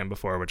Instagram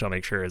before, which I'll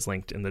make sure is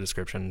linked in the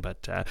description,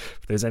 but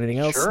if there's anything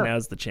else,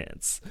 now's the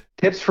chance.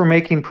 Tips for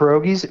making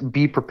pierogies: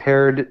 be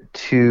prepared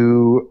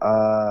to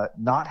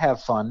not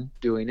have fun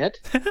doing it,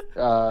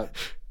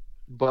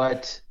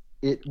 but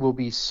it will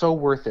be so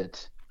worth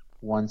it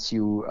once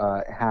you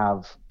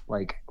have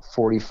like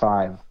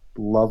 45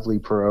 lovely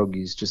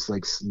pierogies just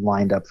like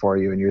lined up for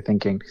you, and you're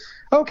thinking,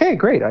 okay,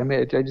 great, I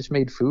just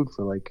made food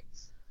for like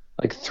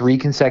 3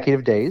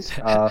 consecutive days.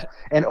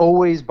 And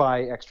always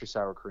buy extra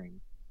sour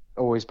cream.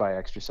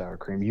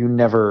 You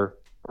never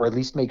or at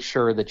least make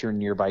sure that your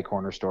nearby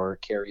corner store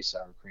carries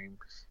sour cream,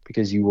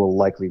 because you will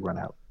likely run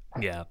out.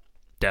 Yeah,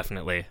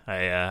 definitely.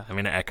 I'm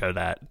going to echo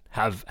that.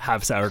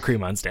 Have sour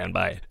cream on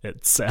standby.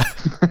 It's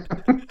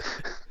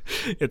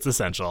it's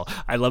essential.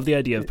 I love the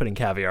idea of putting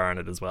caviar on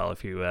it as well.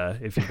 If you've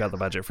got the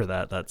budget for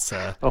that, that's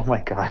oh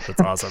my god,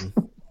 that's awesome.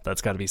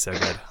 That's got to be so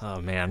good.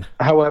 Oh man.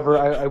 However,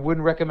 I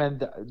wouldn't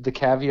recommend the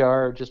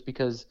caviar, just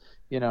because,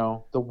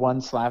 the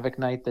one Slavic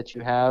night that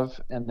you have,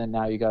 and then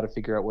now you got to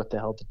figure out what the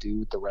hell to do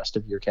with the rest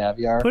of your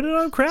caviar. Put it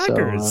on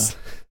crackers. So,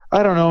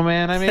 I don't know,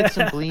 man. I made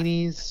some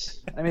blinis.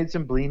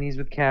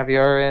 With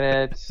caviar in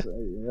it.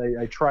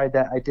 I tried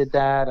that. I did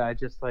that. I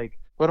just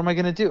what am I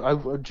going to do? I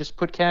would just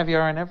put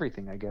caviar on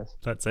everything, I guess.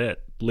 That's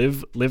it.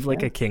 Live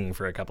like a king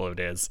for a couple of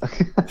days.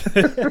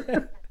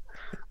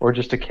 Or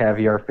just a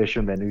caviar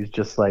fisherman who's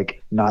just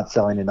not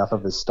selling enough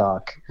of his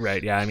stock.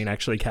 Right. Yeah. I mean,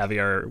 actually,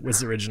 caviar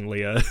was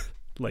originally a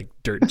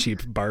dirt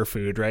cheap bar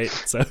food, right?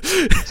 So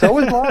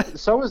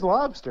was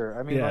lobster.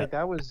 I mean, yeah.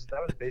 that was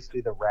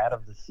basically the rat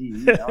of the sea.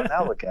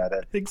 Now look at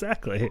it.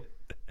 Exactly.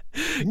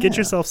 Yeah. Get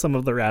yourself some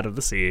of the rat of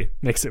the sea,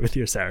 mix it with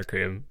your sour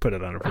cream, put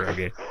it on a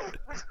pierogi.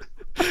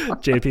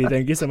 JP,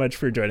 thank you so much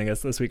for joining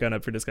us this week on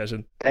Up for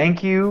Discussion.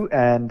 Thank you,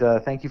 and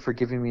thank you for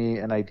giving me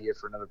an idea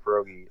for another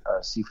pierogi,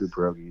 seafood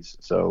pierogies.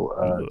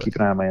 So keep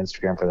an eye on my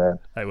Instagram for that.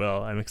 I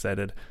will. I'm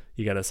excited.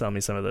 You got to sell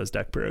me some of those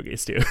duck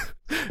pierogies too.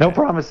 No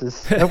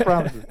promises. No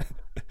promises.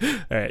 All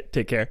right.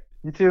 Take care.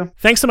 You too.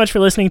 Thanks so much for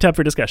listening to Up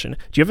for Discussion.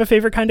 Do you have a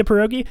favorite kind of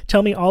pierogi?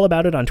 Tell me all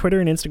about it on Twitter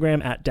and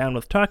Instagram at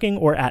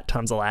DownWithTalking or at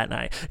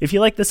TomsALatnI. If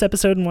you like this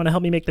episode and want to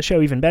help me make the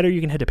show even better,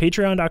 you can head to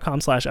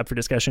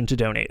patreon.com/upfordiscussion to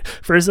donate.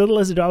 For as little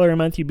as $1 a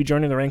month, you'd be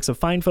joining the ranks of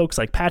fine folks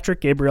like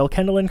Patrick, Gabriel,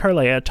 Kendall and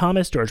Carlea,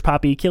 Thomas, George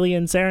Poppy,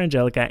 Killian, Sarah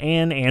Angelica,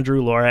 Anne,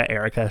 Andrew, Laura,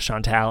 Erica,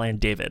 Chantal, and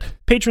David.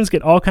 Patrons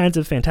get all kinds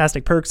of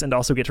fantastic perks and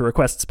also get to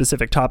request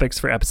specific topics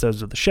for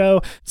episodes of the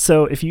show.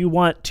 So if you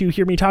want to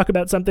hear me talk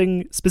about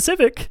something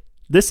specific,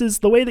 this is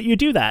the way that you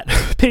do that.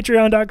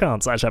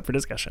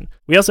 Patreon.com/upfordiscussion.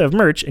 We also have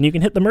merch, and you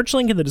can hit the merch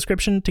link in the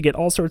description to get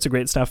all sorts of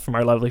great stuff from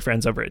our lovely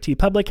friends over at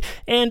TeePublic.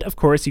 And of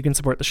course, you can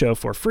support the show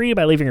for free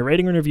by leaving a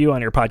rating and review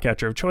on your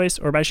podcatcher of choice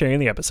or by sharing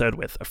the episode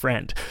with a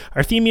friend.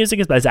 Our theme music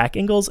is by Zach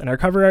Ingalls, and our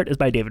cover art is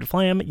by David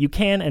Flam. You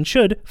can and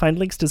should find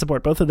links to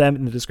support both of them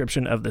in the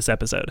description of this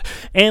episode.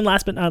 And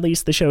last but not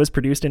least, the show is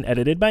produced and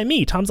edited by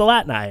me,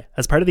 TomsALatnI,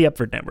 as part of the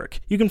Upford Network.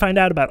 You can find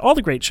out about all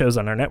the great shows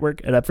on our network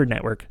at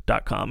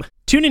upfordnetwork.com.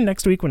 Tune in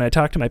next week when I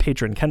talk to my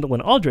patron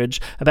Kendall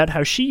Aldridge about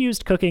how she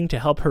used cooking to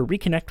help her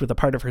reconnect with a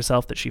part of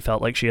herself that she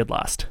felt like she had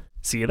lost.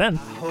 See you then.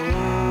 Hope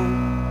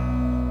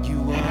you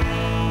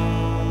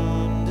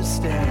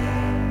understand.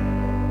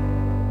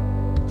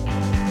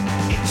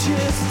 It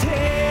just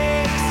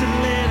takes a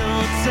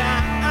little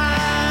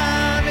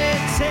time.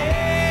 It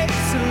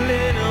takes a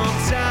little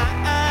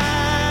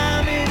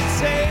time. It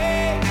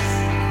takes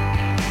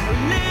a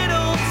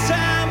little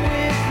time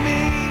with me.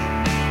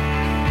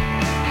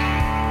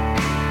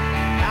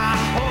 I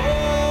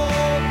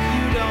hope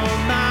you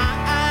don't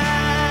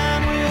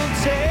mind. We'll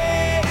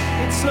take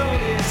it slow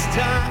this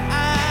time.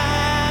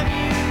 I'm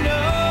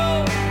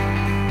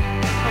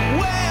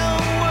well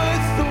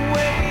worth the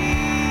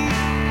wait.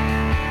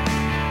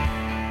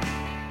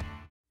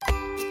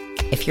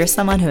 If you're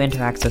someone who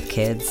interacts with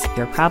kids,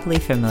 you're probably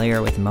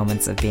familiar with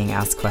moments of being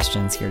asked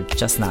questions you're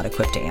just not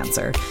equipped to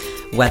answer.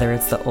 Whether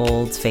it's the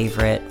old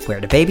favorite,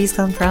 where do babies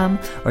come from,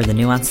 or the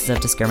nuances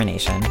of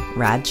discrimination,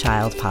 Rad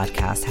Child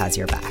Podcast has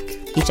your back.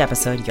 Each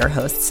episode, your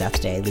host,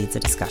 Seth Day, leads a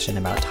discussion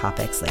about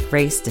topics like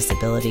race,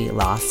 disability,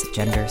 loss,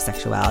 gender,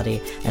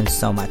 sexuality, and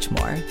so much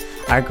more.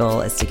 Our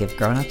goal is to give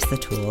grown-ups the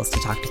tools to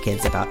talk to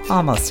kids about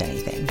almost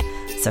anything.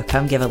 So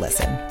come give a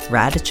listen.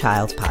 Rad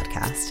Child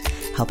Podcast,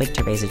 helping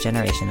to raise a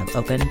generation of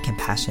open,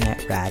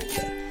 compassionate, rad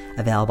kids.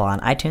 Available on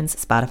iTunes,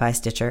 Spotify,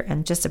 Stitcher,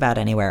 and just about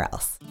anywhere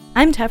else.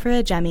 I'm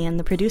Tefra Jemian,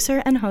 the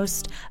producer and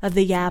host of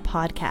the Yeah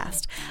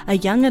Podcast, a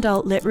young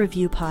adult lit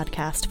review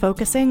podcast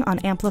focusing on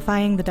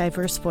amplifying the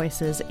diverse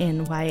voices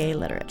in YA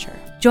literature.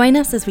 Join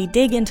us as we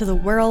dig into the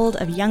world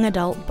of young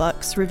adult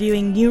books,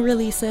 reviewing new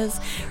releases,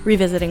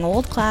 revisiting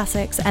old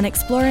classics, and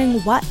exploring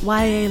what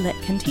YA lit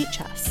can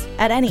teach us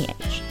at any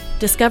age.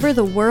 Discover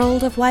the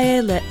world of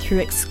YA Lit through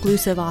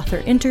exclusive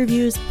author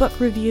interviews, book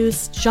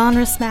reviews,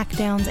 genre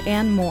smackdowns,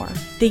 and more.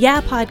 The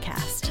Yeah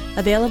Podcast,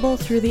 available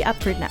through the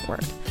Upford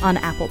Network on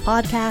Apple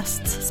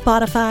Podcasts,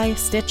 Spotify,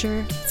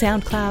 Stitcher,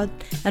 SoundCloud,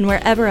 and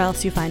wherever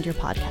else you find your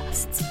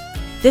podcasts.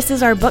 This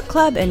is our book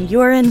club, and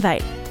you're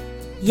invited.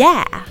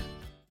 Yeah!